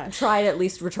you least that one. try to at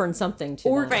least return something to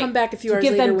Or them. come back a few To hours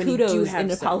give later them when you do kudos have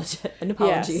and some. an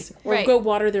apology. Yes. Or Right. go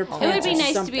water their It plants. would be or nice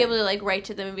to something. be able to write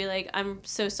to them and be like, "I'm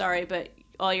so sorry, but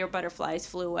all your butterflies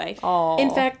flew away." Aw. In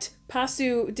fact,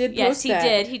 Pasu did Yes, post he that.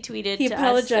 did. He tweeted. He to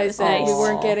apologized us. That that was we Aw. nice.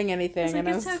 weren't getting anything, like, and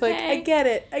I "It's was like, okay."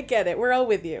 I get it. We're all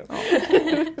with you.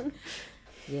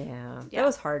 Yeah, Yeah. that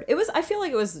was hard. I feel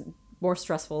like it was more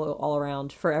stressful all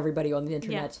around for everybody on the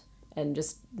internet, and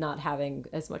just not having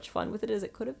as much fun with it as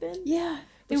it could have been. Yeah,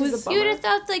 it Which is was. a You would bummer. have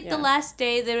thought Yeah. the last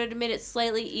day they would have made it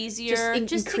slightly easier,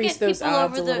 Just to increase get those people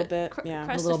odds over a little the bit, yeah.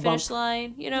 across A little the finish bump.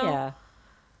 line. Yeah.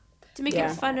 To make Yeah.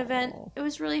 it a fun event. It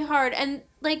was really hard. And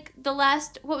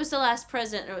what was the last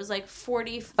present? It was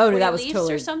 40 Oh no, that was leaves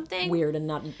totally or something. weird and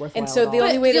not worthwhile. And so at the all.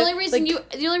 only But way the to, only reason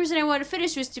like- the only reason I wanted to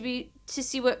finish was to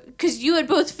see what, because you had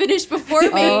both finished before me.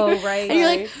 Oh, right. And you're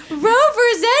like,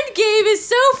 Rover's Endgame is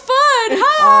so fun,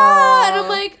 ha! And I'm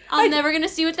like, I'm never gonna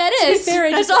see what that To be is.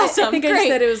 fair, That's I awesome. think I Great. just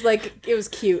said it was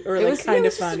cute or it was kind it of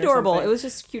was fun just or adorable. something. It was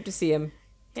just cute to see him.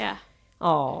 Yeah.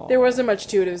 Oh. There wasn't much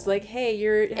to it. It was like, hey,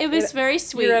 It was very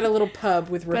sweet. You're at a little pub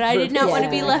with but I did not want to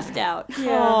be Yeah. left out.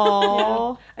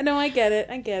 Aww. I know, I get it.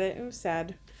 It was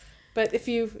sad. But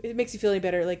it makes you feel any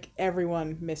better, like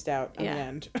everyone missed out on the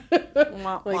end.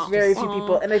 Like very few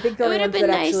people. And I think the It only would have ones been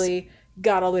that nice. actually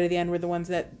got all the way to the end were the ones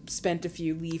that spent a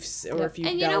few leafs or a few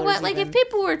And you know dollars what? Like, even. if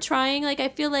people were trying, like, I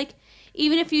feel like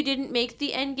even if you didn't make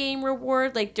the end game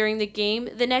reward, like, during the game,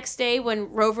 the next day when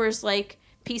Rover's, like,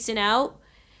 peacing out,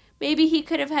 maybe he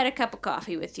could have had a cup of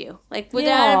coffee with you. Like, would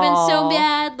that have been so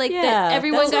bad? Like, Yeah, that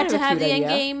everyone that's got kind to of a have cute the end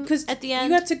idea. game Because at the you end?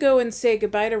 got to go and say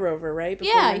goodbye to Rover, right?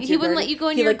 Before Yeah, you went to he your wouldn't let garden. you go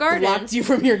in He, your like, garden. blocked you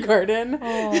from your garden.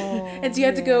 Oh, And so you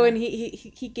had to go and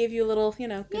he gave you a little,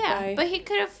 goodbye. Yeah, but he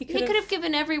could have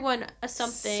given everyone a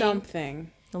something.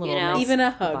 Something. a little you know. nice Even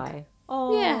a hug. goodbye.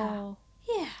 Oh. Yeah.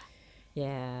 Yeah.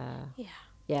 Yeah. Yeah.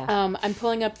 Yeah. I'm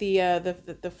pulling up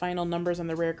the final numbers on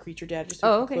the rare creature data just so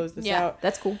we can okay. close this Yeah. out.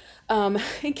 That's cool.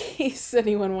 In case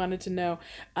anyone wanted to know,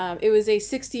 it was a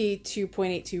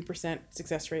 62.82%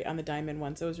 success rate on the diamond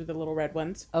ones. Those are the little red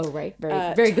ones. Oh, right.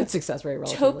 Very good success rate,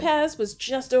 relatively. Topaz was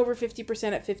just over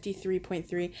 50% at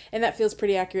 53.3, and that feels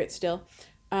pretty accurate still.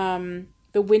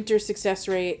 The winter success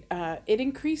rate, it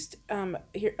increased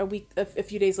here a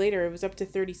few days later. It was up to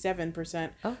 37%,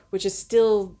 which is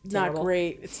still not Terrible.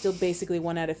 great. It's still basically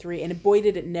 1 out of 3, and boy,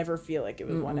 did it never feel like it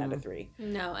was 1 out of 3.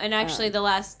 No, and actually, the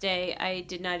last day I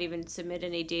did not even submit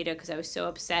any data because I was so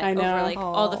upset I know. over like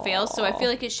all the fails. So I feel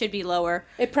like it should be lower.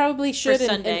 It probably should and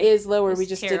Sunday. is lower. It's We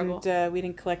just terrible. didn't. We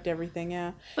didn't collect everything.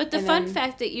 Yeah. But the And fun then-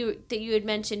 fact that you had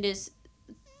mentioned is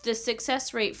the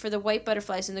success rate for the white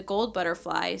butterflies and the gold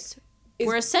butterflies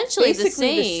were essentially the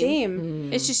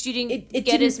same. It's just you didn't It get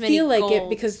didn't as many feel like it golds.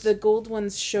 because the gold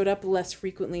ones showed up less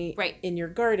frequently Right. in your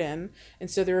garden, and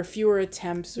so there were fewer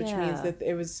attempts, which means Yeah. that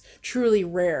it was truly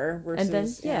rare.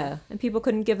 Versus, And then, and people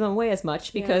couldn't give them away as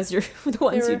much because you're the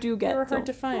ones you do get. They were hard don't-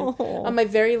 to find. Oh. On my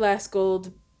very last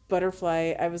gold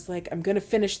butterfly, I was like, I'm gonna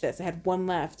finish this. I had one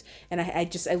left, and I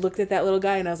looked at that little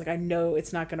guy, and I was like, I know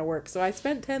it's not gonna work. So I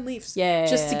spent 10 leaves,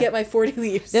 just to get my 40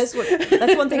 leaves. That's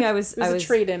one thing I was It was a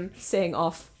trade-in. saying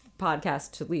off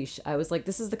podcast to Leash. I was like,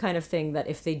 this is the kind of thing that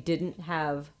if they didn't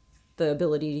have the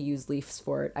ability to use leaves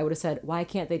for it, I would have said, why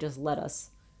can't they just let us?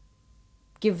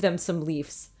 Give them some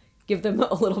leaves. Give them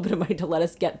a little bit of money to let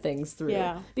us get things through.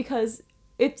 Yeah. Because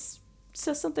it's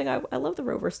just something I love the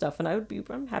Rover stuff, and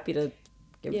I'm happy to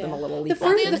give them a little leaf.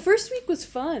 The first week was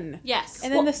fun. Yes.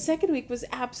 And then the second week was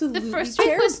absolutely The first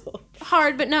week was terrible.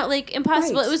 hard, but not like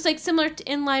impossible. Right. It was like similar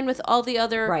in line with all the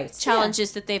other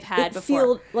challenges that they've had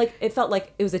before. It felt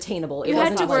like it was attainable. You it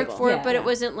had wasn't to work like- for it, but yeah. it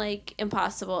wasn't like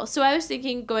impossible. So I was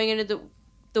thinking going into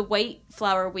the white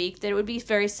flower week that it would be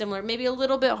very similar, maybe a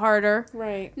little bit harder.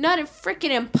 Right. Not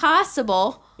freaking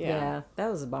impossible. Yeah,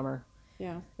 that was a bummer.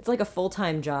 Yeah. It's like a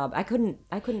full-time job. I couldn't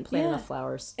plant Yeah. enough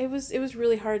flowers. It was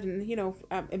really hard, and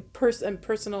in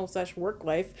personal / work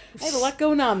life, I had a lot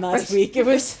going on last week. It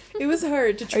was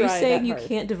hard to Are try. you saying that you hard.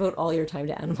 can't devote all your time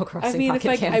to Animal I Crossing mean,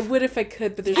 Pocket Camp? I would if I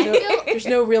could, but there's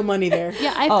no real money there.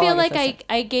 Yeah, I Oh, feel I like guess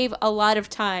I gave a lot of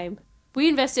time. We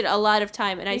invested a lot of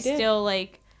time, and I did.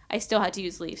 still had to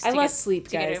use leaves. I to lost get- sleep,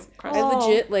 to get guys. it across. I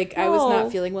legit I was no.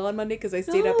 not feeling well on Monday because I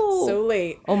stayed up No. so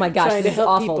late. Oh my gosh, trying this to is help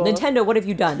awful. people. Nintendo, what have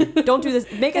you done? Don't do this.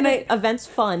 Make And events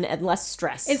fun and less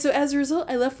stress. And so as a result,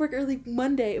 I left work early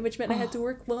Monday, which meant I had to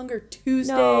work longer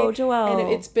Tuesday. No, Joelle.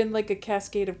 And it's been like a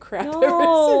cascade of crap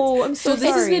No, ever since. I'm so this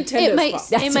sorry. is Nintendo's It might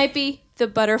fault. it might be the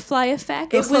butterfly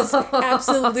effect. It was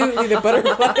absolutely the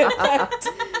butterfly effect.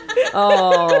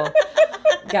 Oh,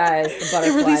 guys, the It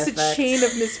butterfly released effect. a chain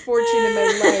of misfortune in my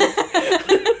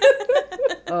life.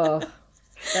 Oh,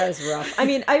 that was rough. I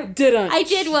mean, I did one.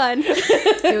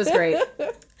 it was great.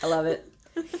 I love it.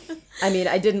 I mean,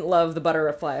 I didn't love the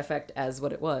butterfly effect as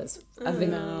what it was. I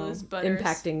think Those butters.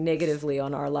 impacting negatively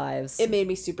on our lives. It made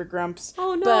me super grumps.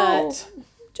 Oh, no. But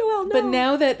Joelle, no. But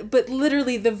now but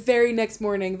literally the very next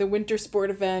morning, the winter sport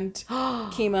event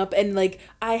came up, and like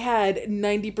I had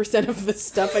 90% of the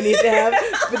stuff I need to have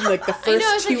in like the I first know.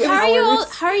 I was 2 like,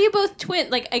 hours. how are you both twin?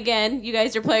 Like again, you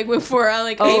guys are playing before I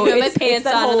like Oh, maybe my it's pants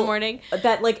that on in the whole- morning.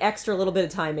 That like extra little bit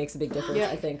of time makes a big difference. Yeah.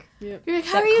 I think. Yeah. You're like,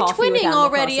 how That are you coffee with twinning Animal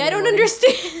already? Crossing I in the don't morning.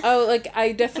 understand. Oh, like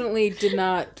I definitely did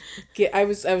not get. I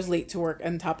was late to work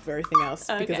on top of everything else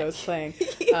because Okay. I was playing.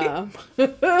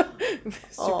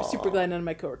 Super glad none of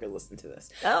my coworkers listened to this.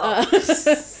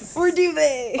 Or do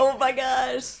they? Oh my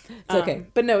gosh. It's okay.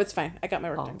 But no, it's fine. I got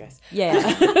my work done, guys. Yeah.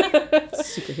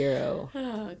 Superhero.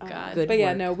 Oh God. Good But yeah,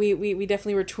 work. no, we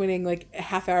definitely were twinning like a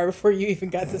half hour before you even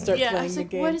got to start Yeah, I playing was the like,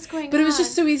 game. what is going But it was on?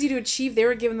 just so easy to achieve. They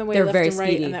were giving them away They're left very and right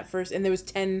speedy. on that first, and there was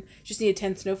 10. Just needed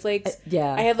 10 snowflakes.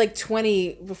 Yeah. I had like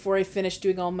 20 before I finished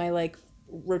doing all my like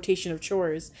rotation of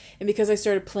chores, and because I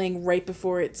started playing right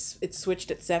before it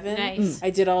switched at 7, Nice. I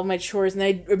did all my chores, and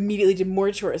I immediately did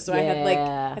more chores. So I had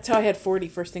Yeah. that's how I had 40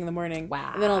 first thing in the morning.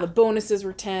 Wow. And then all the bonuses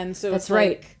were 10. So That's it's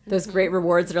right. like, Those great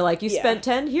rewards that are like, you Yeah. spent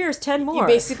 10, here's 10 more. you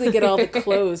basically get all the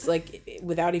clothes like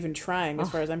without even trying, as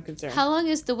far as I'm concerned. How long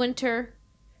is the winter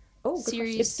oh, good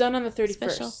series? It's done on the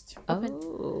 31st. Special.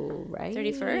 Oh, right.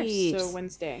 31st. So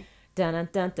Wednesday. Dun, dun,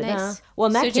 dun, dun, dun. Nice. Well,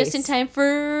 in that So case, just in time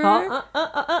for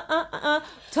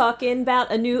talking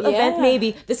about a new event, Yeah.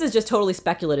 maybe. This is just totally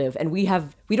speculative, and we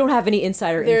don't have any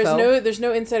insider info. There's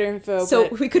no insider info. So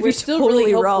but we could we're be still totally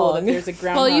really hopeful wrong. that there's a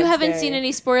Well, you Groundhog's haven't Day. seen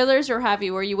any spoilers, or have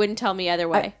you? Or you wouldn't tell me either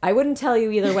way. I wouldn't tell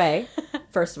you either way.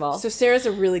 First of all, So Sarah's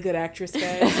a really good actress,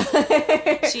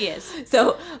 guys. She is.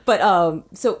 so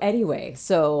anyway,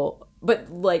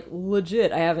 but like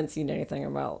legit, I haven't seen anything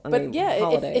about. But yeah,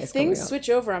 if things switch. switch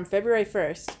over on February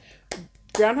 1st,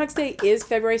 Groundhog's Day is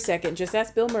February 2nd. Just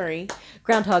ask Bill Murray.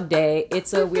 Groundhog Day,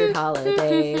 it's a weird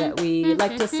holiday that we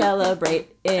like to celebrate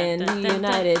in Dun, dun, the dun,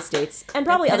 United States and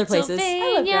probably other places.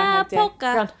 Pennsylvania Groundhog Day. polka.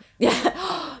 Ground-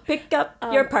 yeah, pick up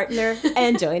your partner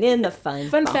and join in the fun.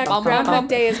 Fun fact, bum, Groundhog bum.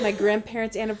 Day is my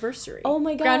grandparents' anniversary. Oh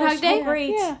my gosh, Groundhog Day? how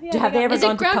great! Yeah, Have they ever Is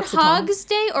gone it to Puxatawny? Groundhog's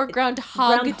Day or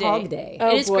Groundhog Day? Groundhog Day. Oh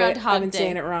It is boy, Groundhog I've been Day.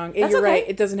 saying it wrong. That's You're okay. right.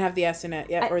 It doesn't have the S in it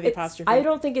yet, or the It's- apostrophe. I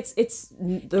don't think it's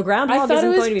the I groundhog thought isn't it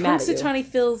was going to be mad at you. Punxsutawney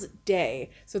Phil's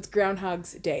Day, so it's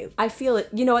Groundhog's Day. I feel it.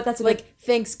 You know what? That's a good Like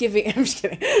Thanksgiving. I'm just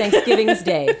kidding. Thanksgiving's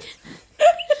Day.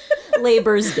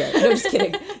 Labor's Day. No, just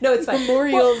kidding. No, it's fine.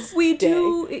 Memorial's Well, we Day.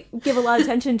 do give a lot of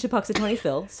attention to Puxatawny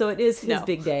Phil, so it is his No.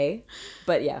 big day.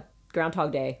 But yeah,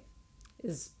 Groundhog Day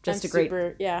is just I'm a great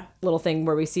super, yeah. little thing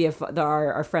where we see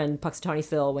our friend Puxatawny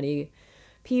Phil when he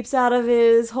peeps out of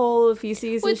his hole if he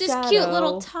sees With his this shadow. cute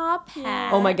little top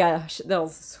hat. Oh my gosh, that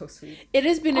was so sweet. It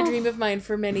has been a dream of mine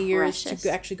for many years precious.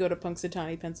 to actually go to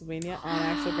Punxsutawney, Pennsylvania on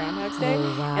actual Groundhog's Day.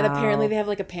 Oh, wow. And apparently they have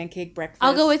like a pancake breakfast.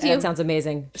 I'll go with you. That sounds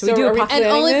amazing. Should So we do are a we pocket? And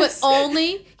planning only, this? but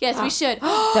only, yes, we should.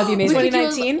 That'd be amazing. We could do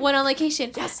 2019? one on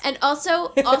location. Yes. And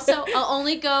also, I'll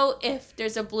only go if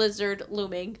there's a blizzard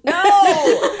looming. No,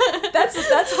 that's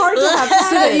hard to have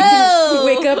So that you happen. can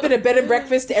wake up in a bed and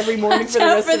breakfast every morning for the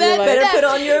out rest for of your that, life. Better put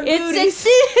on your booties.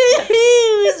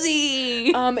 It's a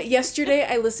doozy. Yesterday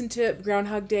I listened to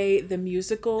Groundhog Day the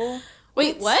musical.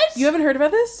 Wait, what? You haven't heard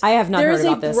about this? I have not There heard is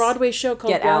about a this. Broadway show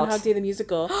called Get Groundhog out. Day the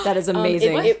musical. That is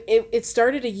amazing. It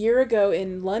started a year ago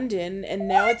in London, and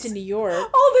now it's in New York.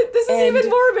 Oh, this is And- even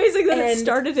more amazing that it And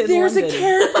started in there's London. a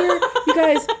character, you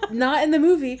guys, not in the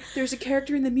movie. There's a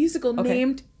character in the musical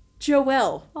named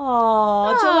Joelle. Aw,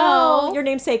 Aw. Joelle. Your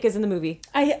namesake is in the movie.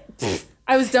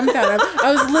 I was dumbfounded.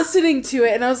 I was listening to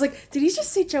it and I was like, did he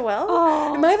just say Joelle?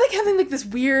 Aw. Am I like having like this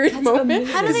weird moment? amazing.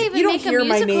 How do they 'Cause even you don't make a hear my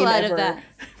musical name out of ever. that?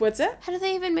 What's that? How do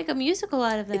they even make a musical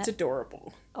out of that? It's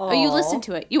adorable. Oh, you listened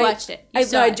to it. You watched it. You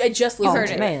saw I it. just You listened heard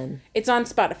to it. it. Man. It's on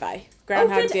Spotify.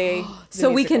 Groundhog Day. the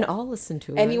So we can musical. all listen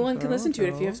to it. Anyone can listen to it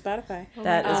if you have Spotify.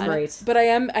 That is great. But I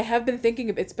have been thinking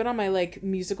of, it's been on my like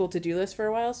musical to-do list for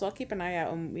a while, so I'll keep an eye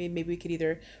out and maybe we could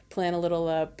either plan a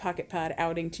little pocket pod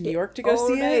outing to New York to go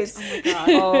see nice. it.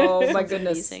 Oh my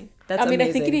goodness. amazing. That's I mean, amazing.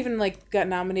 I think it even like got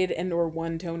nominated and or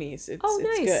won Tonys. It's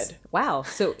nice. good. Wow.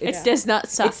 So It it's does not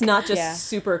suck. it's not just Yeah.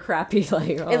 super crappy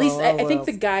like At least I what think else?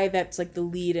 the guy that's like the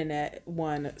lead in it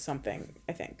won something,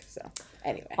 I think. So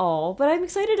anyway. Oh, but I'm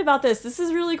excited about this. This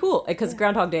is really cool because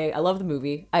Groundhog Day. I love the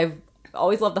movie. I've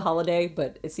always loved the holiday,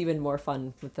 but it's even more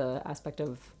fun with the aspect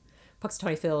of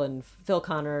Puxatawny Phil and Phil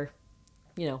Connor.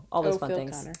 You know, all those fun Phil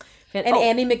things. Connor. And, And oh,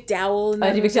 Andy McDowell in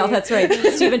that Andy McDowell, movie. that's right.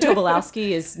 Stephen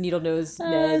Tobolowsky is Needlenose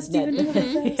Ned. Stephen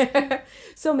Ned.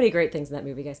 So many great things in that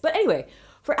movie, guys. But anyway,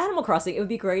 for Animal Crossing, it would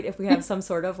be great if we have some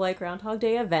sort of like Groundhog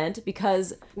Day event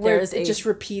because Where there's it a just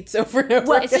repeats over and over.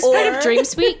 What? Is this part of Dream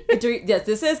Suite? Yes,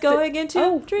 this is going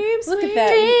into Dream Look Suite. at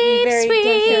that. We very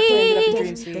carefully ended up in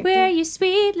Dream Sweet, Suite. where you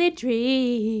sweetly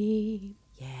dream.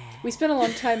 We spent a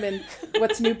long time in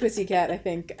What's New Pussycat, I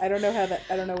think. I don't know how that,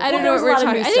 I don't know. I don't there know was what a we're lot of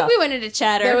talking. new I think stuff. we went into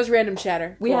chatter. That was random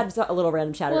chatter. We Cool. had a little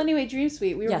random chatter. Well, anyway, Dream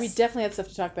Suite. We Yes. definitely had stuff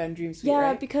to talk about in Dream Suite, Yeah,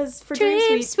 right? because for Dream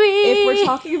Dream Suite, Suite. if we're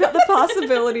talking about the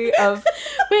possibility of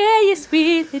where you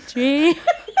sweetly dream.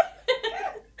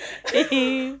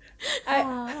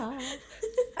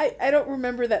 I don't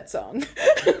remember that song.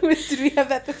 Did we have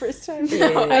that the first time?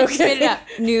 I just made it up.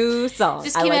 new song,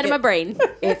 Just I came like out of it. my brain.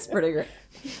 It's pretty great.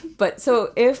 But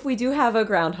so if we do have a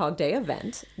Groundhog Day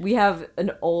event, we have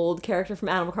an old character from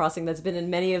Animal Crossing that's been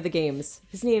in many of the games.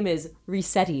 His name is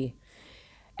Resetti.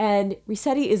 And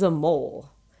Resetti is a mole.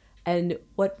 And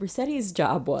what Resetti's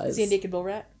job was... Is he a naked bull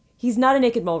rat? He's not a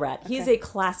naked mole rat. He's Okay. a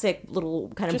classic little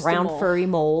kind of Just a brown mole. furry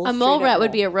mole. A mole Straight up rat would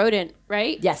mole. be a rodent,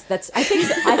 right? Yes, that's... I think...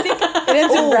 It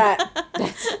ends in rat.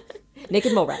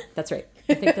 Naked mole rat. That's right.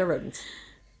 I think they're rodents.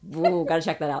 Ooh, gotta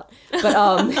check that out. But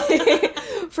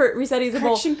for Resetti's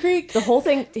Correction Creek. the whole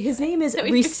thing, his name is That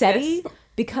we Resetti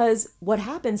because what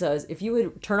happens is if you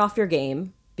would turn off your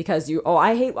game because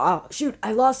shoot,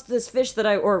 I lost this fish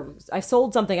or I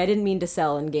sold something I didn't mean to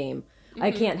sell in game. I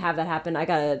can't have that happen. I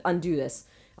gotta undo this.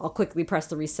 I'll quickly press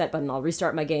the reset button. I'll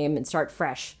restart my game and start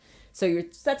fresh. So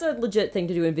that's a legit thing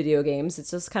to do in video games. It's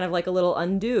just kind of like a little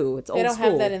undo. It's old They don't school.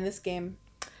 have that in this game.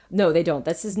 No, they don't.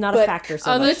 This is not a factor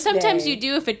so Although much. sometimes Day. you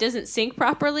do if it doesn't sync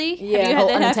properly. Yeah. Have you had Oh,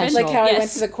 that happen? unintentional. Like how I Yes.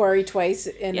 went to the quarry twice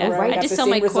in Yeah, a row. right. got I the just saw same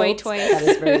my koi results. twice. That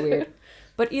is very weird.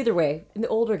 But either way, in the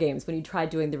older games, when you tried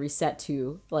doing the reset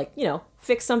to,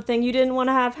 fix something you didn't want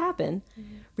to have happen,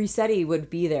 Resetti would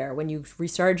be there when you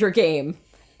restarted your game,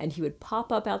 and he would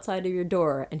pop up outside of your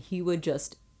door, and he would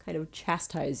just kind of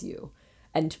chastise you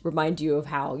and remind you of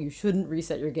how you shouldn't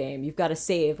reset your game. You've got to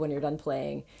save when you're done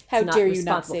playing. How It's dare you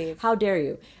not responsible. save. How dare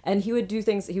you? And he would do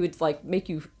things, he would, make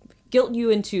you, guilt you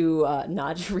into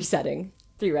not resetting,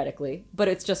 theoretically, but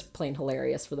it's just plain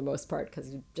hilarious for the most part because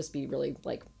he'd just be really,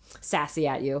 sassy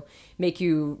at you, make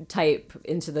you type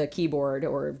into the keyboard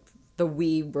or the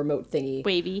Wii remote thingy.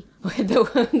 Wavy.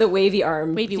 the wavy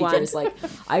arm Wavy features, wand.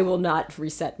 I will not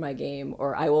reset my game,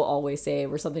 or I will always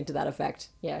save, or something to that effect.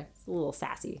 Yeah, it's a little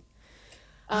sassy.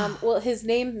 Well, his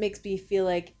name makes me feel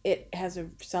like it has a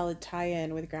solid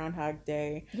tie-in with Groundhog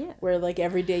Day, Yeah. where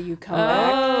every day you come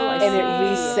back and it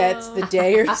resets the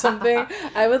day or something.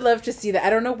 I would love to see that. I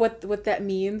don't know what that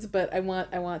means, but I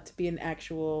want to be an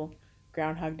actual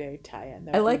Groundhog Day tie-in.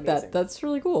 I like that. That's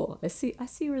really cool. I see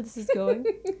where this is going.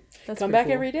 That's Come pretty back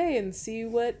cool. every day and see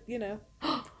what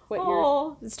what you're.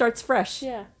 Oh, it starts fresh.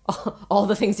 Yeah, All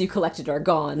the things you collected are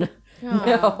gone.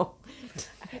 No.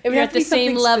 it would You're have at to be the same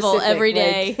something level specific, every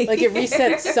day. Like it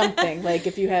resets something. Like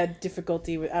if you had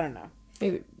difficulty with, I don't know.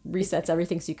 Maybe it resets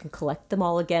everything so you can collect them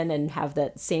all again and have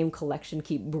that same collection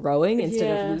keep growing instead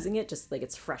Yeah. of losing it, just like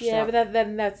it's fresh Yeah, out. but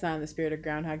that's not in the spirit of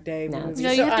Groundhog Day. No, movie. it's No,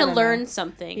 So you have I to don't learn know.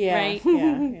 something, Yeah, right?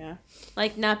 yeah.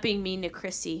 Like not being mean to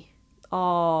Chrissy.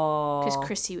 Oh, Because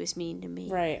Chrissy was mean to me.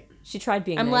 Right. she tried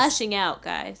being I'm nice. lashing out,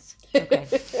 guys. Okay.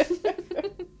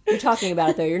 You're talking about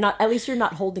it though. You're not. At least you're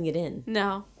not holding it in.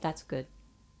 No, That's good.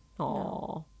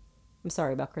 Aw. I'm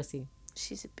sorry about Chrissy.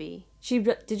 she's a bee. Did you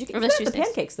get Unless the she's nice.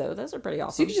 pancakes though? Those are pretty So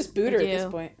awesome. you can just boot her I at this do.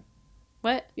 point.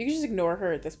 What? You can just ignore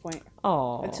her at this point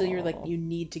Oh. until you're you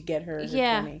need to get her.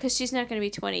 Yeah, 20. because she's not going to be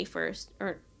 20 first,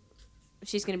 or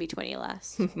she's going to be 20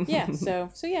 last. Yeah. So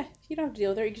yeah, you don't have to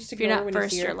deal with her. You can just If you're ignore her not when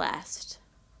first, you see her. you're last.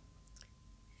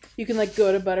 You can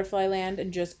go to Butterfly Land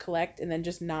and just collect, and then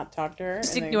just not talk to her.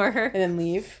 Just and ignore then, her. and then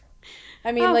leave.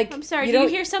 I mean, Oh, like I'm sorry. You Did you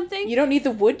don't hear something? You don't need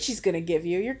the wood she's gonna give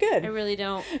you. You're I good. really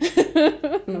don't.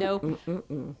 Nope.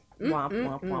 Womp,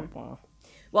 womp, womp, womp.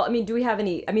 Well, I mean, do we have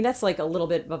any? I mean, that's like a little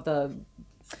bit of the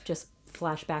just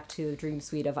flashback to Dream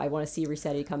Suite of I want to see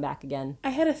Resetti come back again. I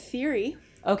had a theory.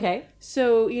 Okay.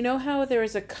 So you know how there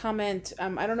was a comment.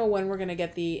 I don't know when we're gonna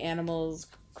get the animals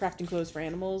crafting clothes for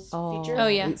animals feature. Oh,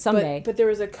 yeah. Someday. But there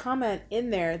was a comment in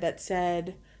there that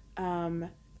said,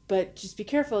 but just be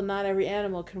careful, not every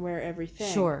animal can wear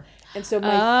everything. Sure. And so my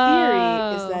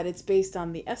theory is that it's based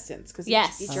on the essence, because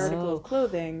Yes. each article of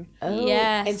clothing.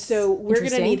 Yes. And so we're going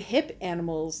to Interesting. need hip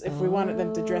animals if we wanted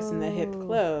them to dress in the hip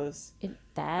clothes.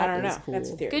 That I don't is know. cool. That's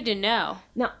a theory. Good to know.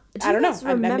 Now, do I don't you know. guys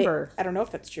remember? I don't know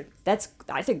if that's true.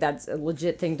 I think that's a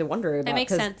legit thing to wonder about.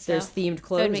 makes 'cause sense, There's though. themed That would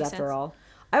clothes make after sense. all.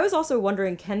 I was also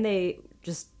wondering, can they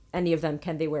just any of them?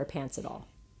 Can they wear pants at all?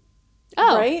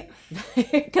 Oh, Right?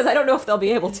 Because I don't know if they'll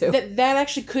be able to. That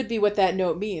actually could be what that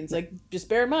note means. Like, just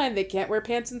bear in mind, they can't wear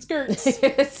pants and skirts.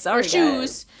 Sorry, or guys.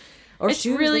 shoes. Or It's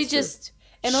shoes. really that's true. just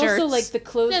And shirts. also, like, the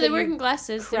clothes No, that they're wearing you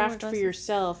glasses. They wear craft for glasses.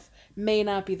 yourself may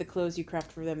not be the clothes you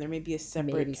craft for them. There may be a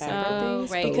separate Maybe category. separate Oh,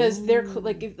 things. right. Because they're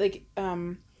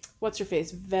what's her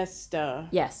face? Vesta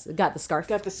Yes, got the scarf.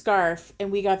 got the scarf,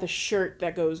 and we got the shirt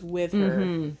that goes with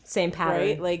her. Same pattern.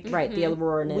 Right? Like- right, the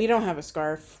Aurora knit. We don't have a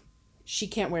scarf. She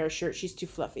can't wear a shirt. She's too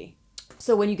fluffy.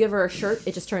 So when you give her a shirt,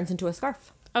 it just turns into a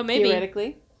scarf. Oh, maybe.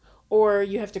 Theoretically. Or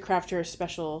you have to craft her a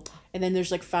special, and then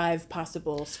there's like 5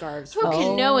 possible scarves. Who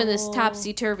can know in this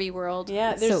topsy-turvy world?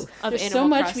 Yeah, there's, So- Of there's so Animal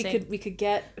much Crossing. we could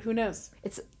get. Who knows?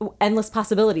 It's endless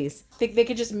possibilities. They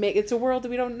could just make. It's a world that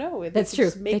we don't know. They That's could true.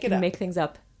 Just make They it can up. make things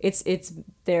up. It's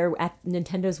they're at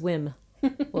Nintendo's whim.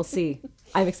 We'll see.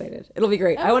 I'm excited. It'll be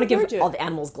great. I want to look give forward to it. all the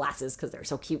animals glasses because they're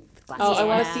so cute. with Glasses. Oh, I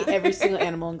want Yeah. to see every single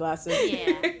animal in glasses.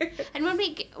 Yeah. And when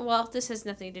we well, this has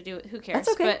nothing to do with who cares. That's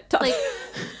okay. But like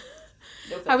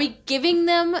Are we giving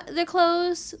them the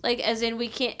clothes? Like, as in we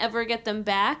can't ever get them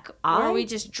back? Or are we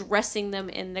just dressing them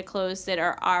in the clothes that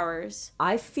are ours?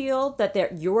 I feel that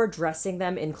you're dressing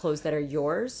them in clothes that are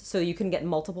yours, so you can get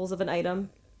multiples of an item.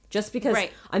 Just because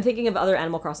I'm thinking of other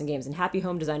Animal Crossing games. In Happy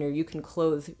Home Designer, you can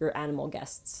clothe your animal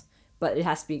guests, but it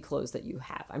has to be clothes that you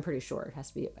have. I'm pretty sure it has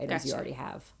to be items you already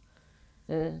have.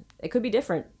 It could be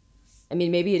different. I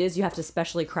mean, maybe it is you have to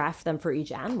specially craft them for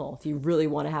each animal if you really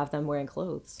want to have them wearing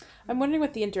clothes. I'm wondering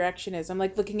what the interaction is. I'm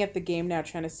like looking at the game now,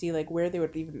 trying to see like where they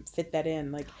would even fit that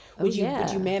in. Like, would you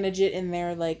manage it in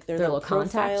their like their little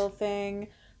profile thing?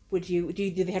 Would you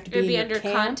do they have to be in under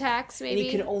camp? Contacts? Maybe and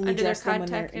you can only under dress their them when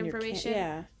they're contact in information. Your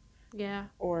camp. Yeah.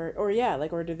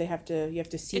 Or do they have to? You have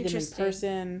to see them in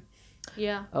person.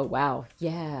 Yeah. Oh wow,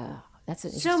 yeah. That's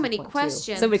an so many point questions.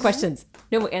 Too. So many questions.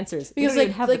 No answers. Because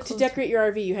like to decorate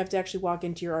your RV, you have to actually walk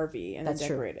into your RV and then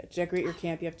decorate it. To decorate your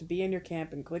camp, you have to be in your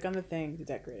camp and click on the thing to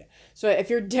decorate it. So if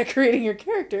you're decorating your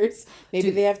characters, maybe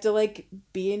they have to like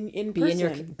be in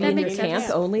person. Be in your camp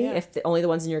only. Yeah. If only the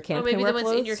ones in your camp. Or maybe can wear the ones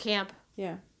clothes? in your camp.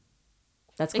 Yeah.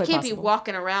 That's they quite can't possible. be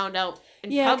walking around out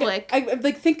in public. I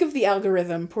like think of the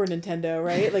algorithm, poor Nintendo,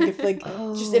 right? Like if like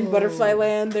just in Butterfly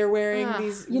Land they're wearing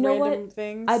these random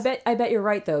things. I bet you're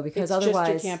right though, because it's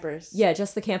otherwise just your campers. Yeah,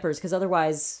 just the campers, because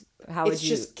otherwise how would you? It's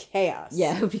just chaos.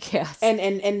 Yeah, it would be chaos.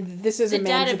 And this is the a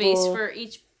manageable database for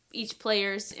each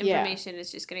player's information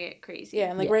is just gonna get crazy. Yeah,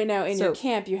 and like right now in your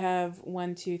camp you have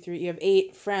 1, 2, 3, you have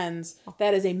 8 friends.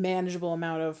 That is a manageable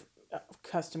amount of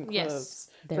custom clothes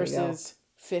versus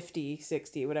 50,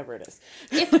 60, whatever it is.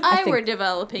 If I were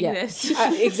developing this.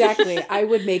 Exactly. I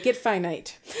would make it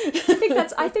finite.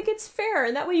 I think it's fair,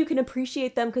 and that way you can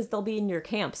appreciate them because they'll be in your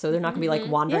camp, so they're not going to be like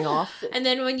wandering off. And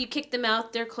then when you kick them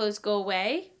out, their clothes go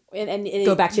away. And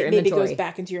go back to your inventory. Maybe goes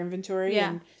back into your inventory.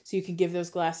 Yeah. And so you can give those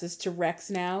glasses to Rex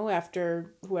now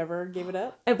after whoever gave it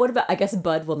up. And what about, I guess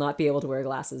Bud will not be able to wear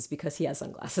glasses because he has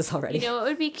sunglasses already. You know what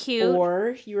would be cute?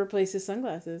 Or you replace his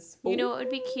sunglasses. You know what would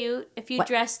be cute? If you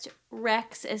dressed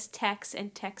Rex as Tex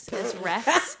and Tex as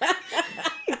Rex.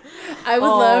 I would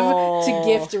love to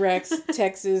gift Rex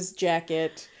Tex's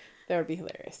jacket. That would be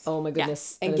hilarious. Oh my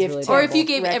goodness. And gift really or if you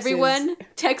gave Rex's, everyone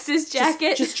Tex's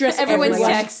jacket, just dress everyone's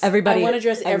everyone. Tex. Everybody. I want to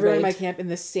dress everyone in my camp in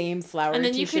the same flower and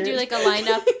then t-shirt. you could do like a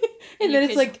lineup. and then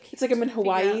it's like I'm in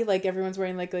Hawaii, like everyone's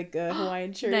wearing like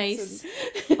Hawaiian shirts. Nice.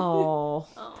 Oh,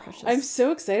 precious. I'm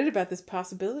so excited about this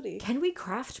possibility. Can we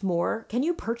craft more? Can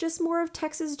you purchase more of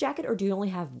Tex's jacket, or do you only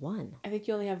have one? I think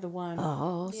you only have the one.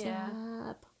 Oh, Yeah.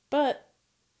 snap. But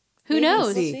Who knows?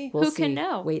 We'll see. Who can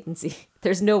know? Wait and see.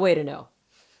 There's no way to know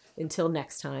until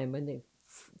next time when they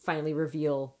finally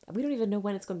reveal. We don't even know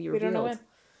when it's going to be revealed. We don't know when.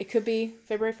 It could be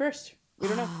February 1st. We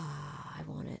don't know. I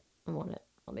want it.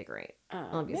 It'll be great.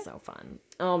 It'll be so fun.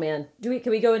 Oh man, can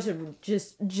we go into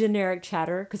just generic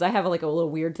chatter? Because I have like a little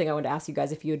weird thing I wanted to ask you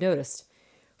guys if you had noticed.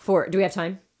 Do we have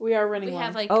time? We are running We long.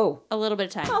 have like Oh. a little bit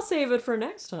of time. I'll save it for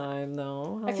next time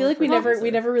though. I feel like we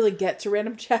never really get to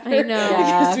random chatter. I know.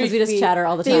 Yeah, because we just chatter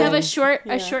all the time. Do you have a short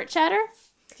chatter?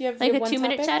 Do you have Like a one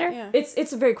 2-minute topic? chatter? Yeah.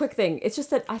 It's a very quick thing. It's just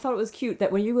that I thought it was cute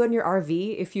that when you go in your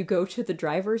RV, if you go to the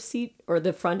driver's seat or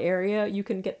the front area, you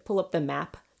can pull up the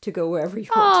map to go wherever you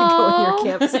want to go in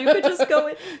your camp. So you could just go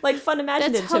in, like, fun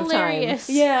imaginative That's hilarious.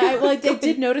 time. Yeah, I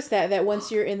did notice that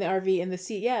once you're in the RV in the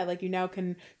seat, like you now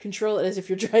can control it as if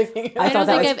you're driving. I don't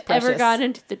that think was I've ever precious. gotten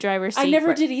into the driver's seat. I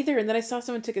never did either, and then I saw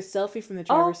someone took a selfie from the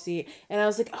driver's seat, and I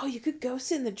was like, "Oh, you could go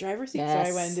sit in the driver's seat." Yes.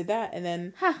 So I went and did that, and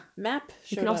then map showed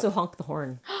You can also up. honk the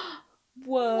horn.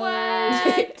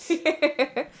 What?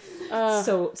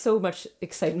 So much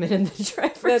excitement in the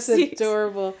driver's That's seat.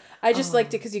 adorable. I just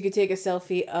liked it because you could take a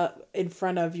selfie in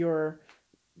front of your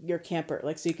camper,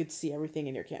 like so you could see everything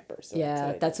in your camper. So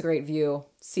Yeah, that's a great view.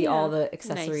 See all the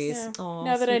accessories. Yeah. Aw,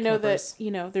 Now that I sweet know campers.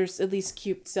 that there's at least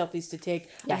cute selfies to take,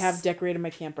 Yes. I have decorated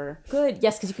my camper. Good.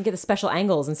 Yes, because you can get the special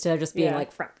angles instead of just being Yeah.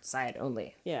 like front side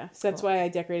only. Yeah, so that's why I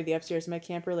decorated the upstairs of my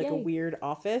camper like a Yay. weird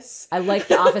office I like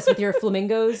the office with your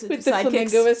flamingos. with the sidekicks.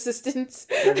 flamingo assistants.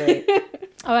 They're great.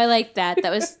 Oh, I like that. That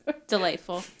was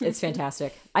delightful. It's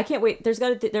fantastic. I can't wait. There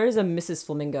is a Mrs.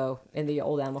 Flamingo in the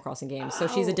old Animal Crossing games, so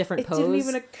she's a different pose. It didn't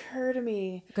even occur to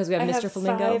me. Because we have I Mr. have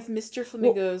Flamingo? 5 Mr.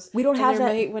 Flamingos. we don't and have there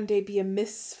that- might one day be a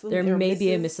Miss Flamingo. There may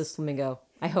be a Mrs. Flamingo.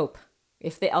 I hope.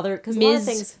 If the other, because a lot of Ms.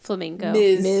 things. Flamingo.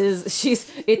 Ms.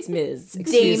 It's Ms.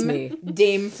 Excuse me.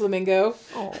 Dame Flamingo.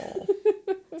 Oh,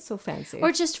 so fancy.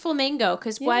 Or just Flamingo,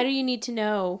 because why do you need to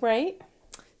know? Right?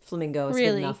 Flamingo is good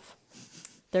Really? enough.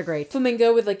 They're great.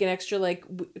 Flamingo with like an extra like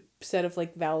set of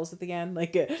like vowels at the end,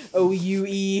 like a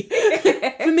O-U-E.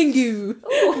 Flamingo.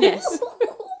 Yes.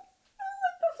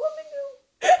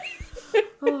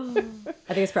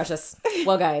 I think it's precious.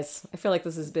 Well, guys, I feel like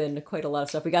this has been quite a lot of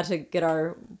stuff. We got to get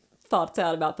our thoughts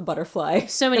out about the butterfly.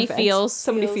 So many event. feels.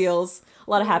 So many feels.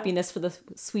 A lot of happiness for the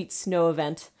sweet snow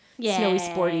event. Yay. Snowy,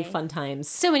 sporty, fun times.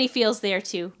 So many feels there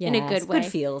too, in a good way.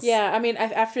 Good feels. Yeah, I mean,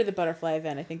 after the butterfly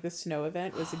event, I think the snow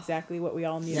event was exactly what we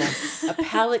all needed. A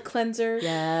palate cleanser.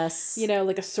 Yes. You know,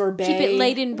 like a sorbet. Keep it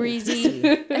light and breezy.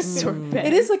 A sorbet.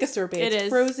 It is like a sorbet. It It's is.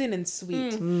 frozen and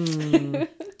sweet.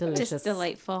 Delicious. Just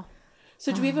delightful.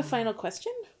 So, do we have a final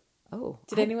question? Oh.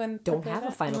 Did anyone Don't prepare have a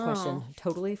that? final question.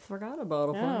 Totally forgot about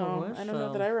a final No, question. I don't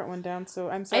know that I wrote one down, so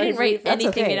I'm I sorry. didn't write That's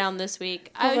anything okay. down this week.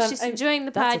 I Hold was on, just I'm- enjoying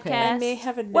the That's okay. podcast. I may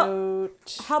have a Well-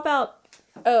 note. How about...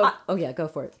 Oh, Oh, yeah, go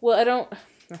for it. well, I don't.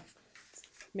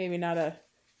 Maybe not a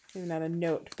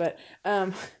note, but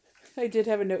I did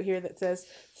have a note here that says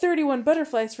 31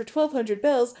 butterflies for 1,200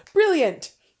 bells.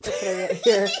 Brilliant. That's what I wrote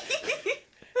here.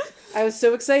 I was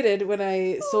so excited when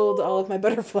I sold all of my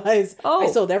butterflies. Oh. I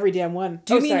sold every damn one.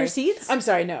 Do you mean sorry. your seeds? I'm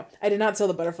sorry, no. I did not sell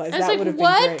the butterflies. I was That would like, have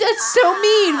what? been great. That's so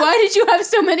mean. Why did you have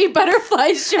so many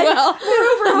butterflies, Joelle?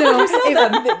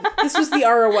 This was the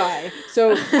ROI.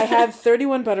 So I had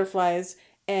 31 butterflies,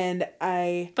 and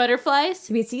Butterflies?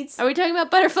 You mean seeds? Are we talking about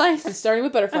butterflies? starting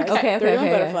with butterflies. Okay, 31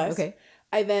 okay, butterflies. okay.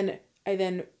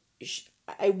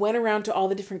 I went around to all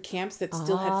the different camps that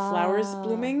still had flowers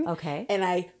blooming. Okay. And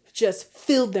I just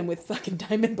filled them with fucking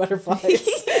diamond butterflies.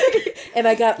 And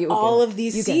I got You all did. of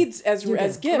these You did. seeds as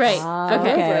gifts. Right. from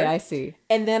Okay. Rover. I see.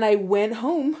 And then I went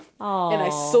home and I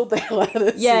Aw. sold the hell out of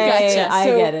the seeds. Yeah, Gotcha. I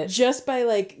So get it. just by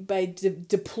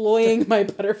deploying my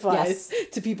butterflies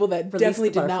to people that Release definitely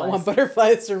the did not butterflies. want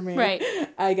butterflies from me, Right.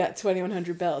 I got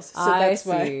 2,100 bells. So I that's see.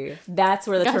 why. That's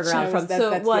where the Gotcha. turnaround from. That- So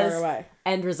it that's the was ROI.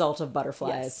 end result of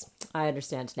butterflies. I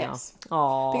understand now. Yes.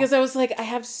 Aw. Because I was like, I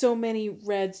have so many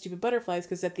red stupid butterflies.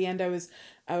 Because at the end, I was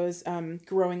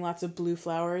growing lots of blue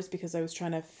flowers because I was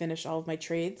trying to finish all of my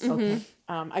trades. Okay.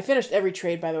 I finished every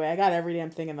trade, by the way. I got every damn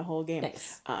thing in the whole game.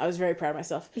 Nice. I was very proud of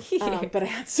myself. But I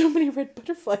had so many red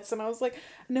butterflies, and I was like,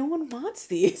 no one wants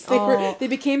these. They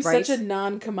became right. such a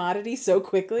non-commodity so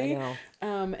quickly. I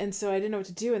know. And so I didn't know what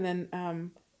to do. And then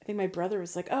I think my brother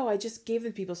was like, oh, I just gave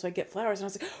them to people so I get flowers. And I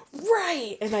was like,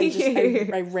 right.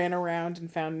 And I ran around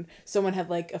and found someone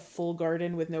had like a full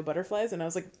garden with no butterflies. And I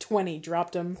was like 20,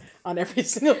 dropped them on every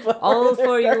single flower. All in their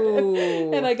for garden.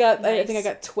 you. And I think I Nice.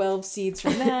 got 12 seeds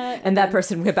from that. And that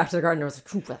person went back to the garden and was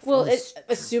like, "Ooh, Well, flowers."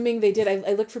 assuming they did,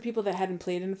 I looked for people that hadn't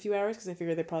played in a few hours because I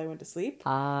figured they probably went to sleep.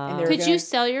 And they were Could gonna- you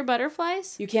sell your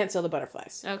butterflies? You can't sell the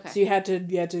butterflies. Okay. So you had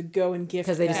to go and gift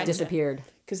because they just them. disappeared.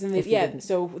 Because then they if you yeah. didn't.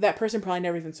 So that person probably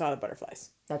never even saw the butterflies.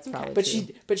 That's probably But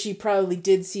true. she probably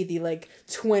did see the like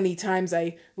 20 times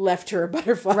I left her a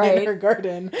butterfly Right. in her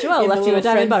garden. Joelle in the left you a little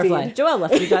diamond friend butterfly. feed. Joelle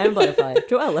left you a diamond butterfly.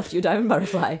 Joelle left you a diamond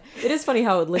butterfly. It is funny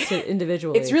how it lists it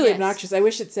individually. It's really Yes. obnoxious. I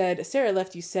wish it said Sarah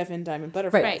left you 7 diammed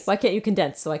butterflies. right. Right. Why can't you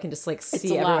condense so I can just like It's see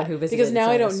a everyone lot. who visited? Because now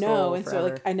I instead of don't know, scroll and so forever.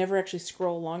 like I never actually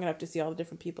scroll long enough to see all the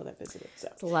different people that visited. So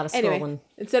it's a lot of anyway, scrolling.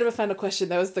 instead of a final question,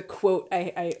 that was the quote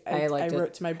I liked it.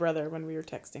 wrote to my brother when we were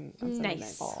texting on Sunday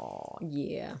Nice. night. Oh,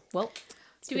 yeah. Well,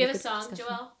 Do we have a song,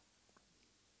 Joelle?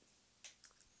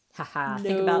 haha.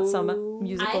 Think about some No.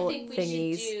 musical I think we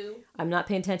thingies. should do. I'm not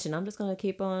paying attention. I'm just gonna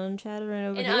keep on chattering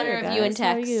over In here. honor of guys. you and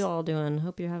How are Tex. you all doing?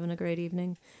 Hope you're having a great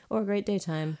evening or a great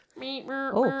daytime.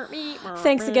 Oh,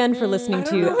 Thanks again for listening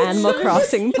to Animal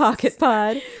Crossing Pocket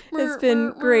Pod. It's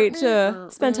been great to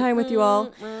spend time with you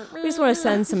all. We just want to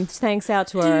send some thanks out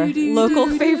to our local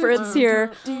favorites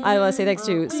here. I want to say thanks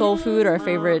to Soul Food, our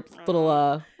favorite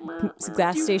little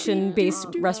gas station based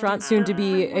restaurant, soon to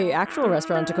be a actual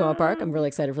restaurant in Tacoma Park. I'm really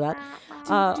excited for that.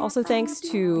 Also thanks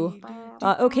to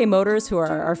OK Motors, who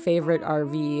are our favorite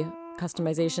RV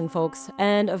customization folks,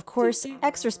 and of course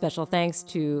extra special thanks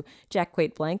to Jack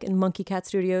Quaid Blank and Monkey Cat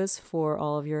Studios for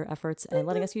all of your efforts and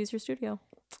letting us use your studio.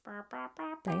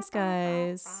 Thanks,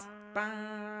 guys.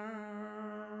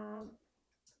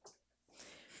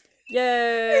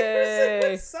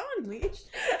 Yay! Song, Leech.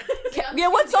 Yeah,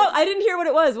 what song? I didn't hear what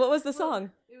it was. What was the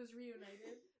song? It was Reunited.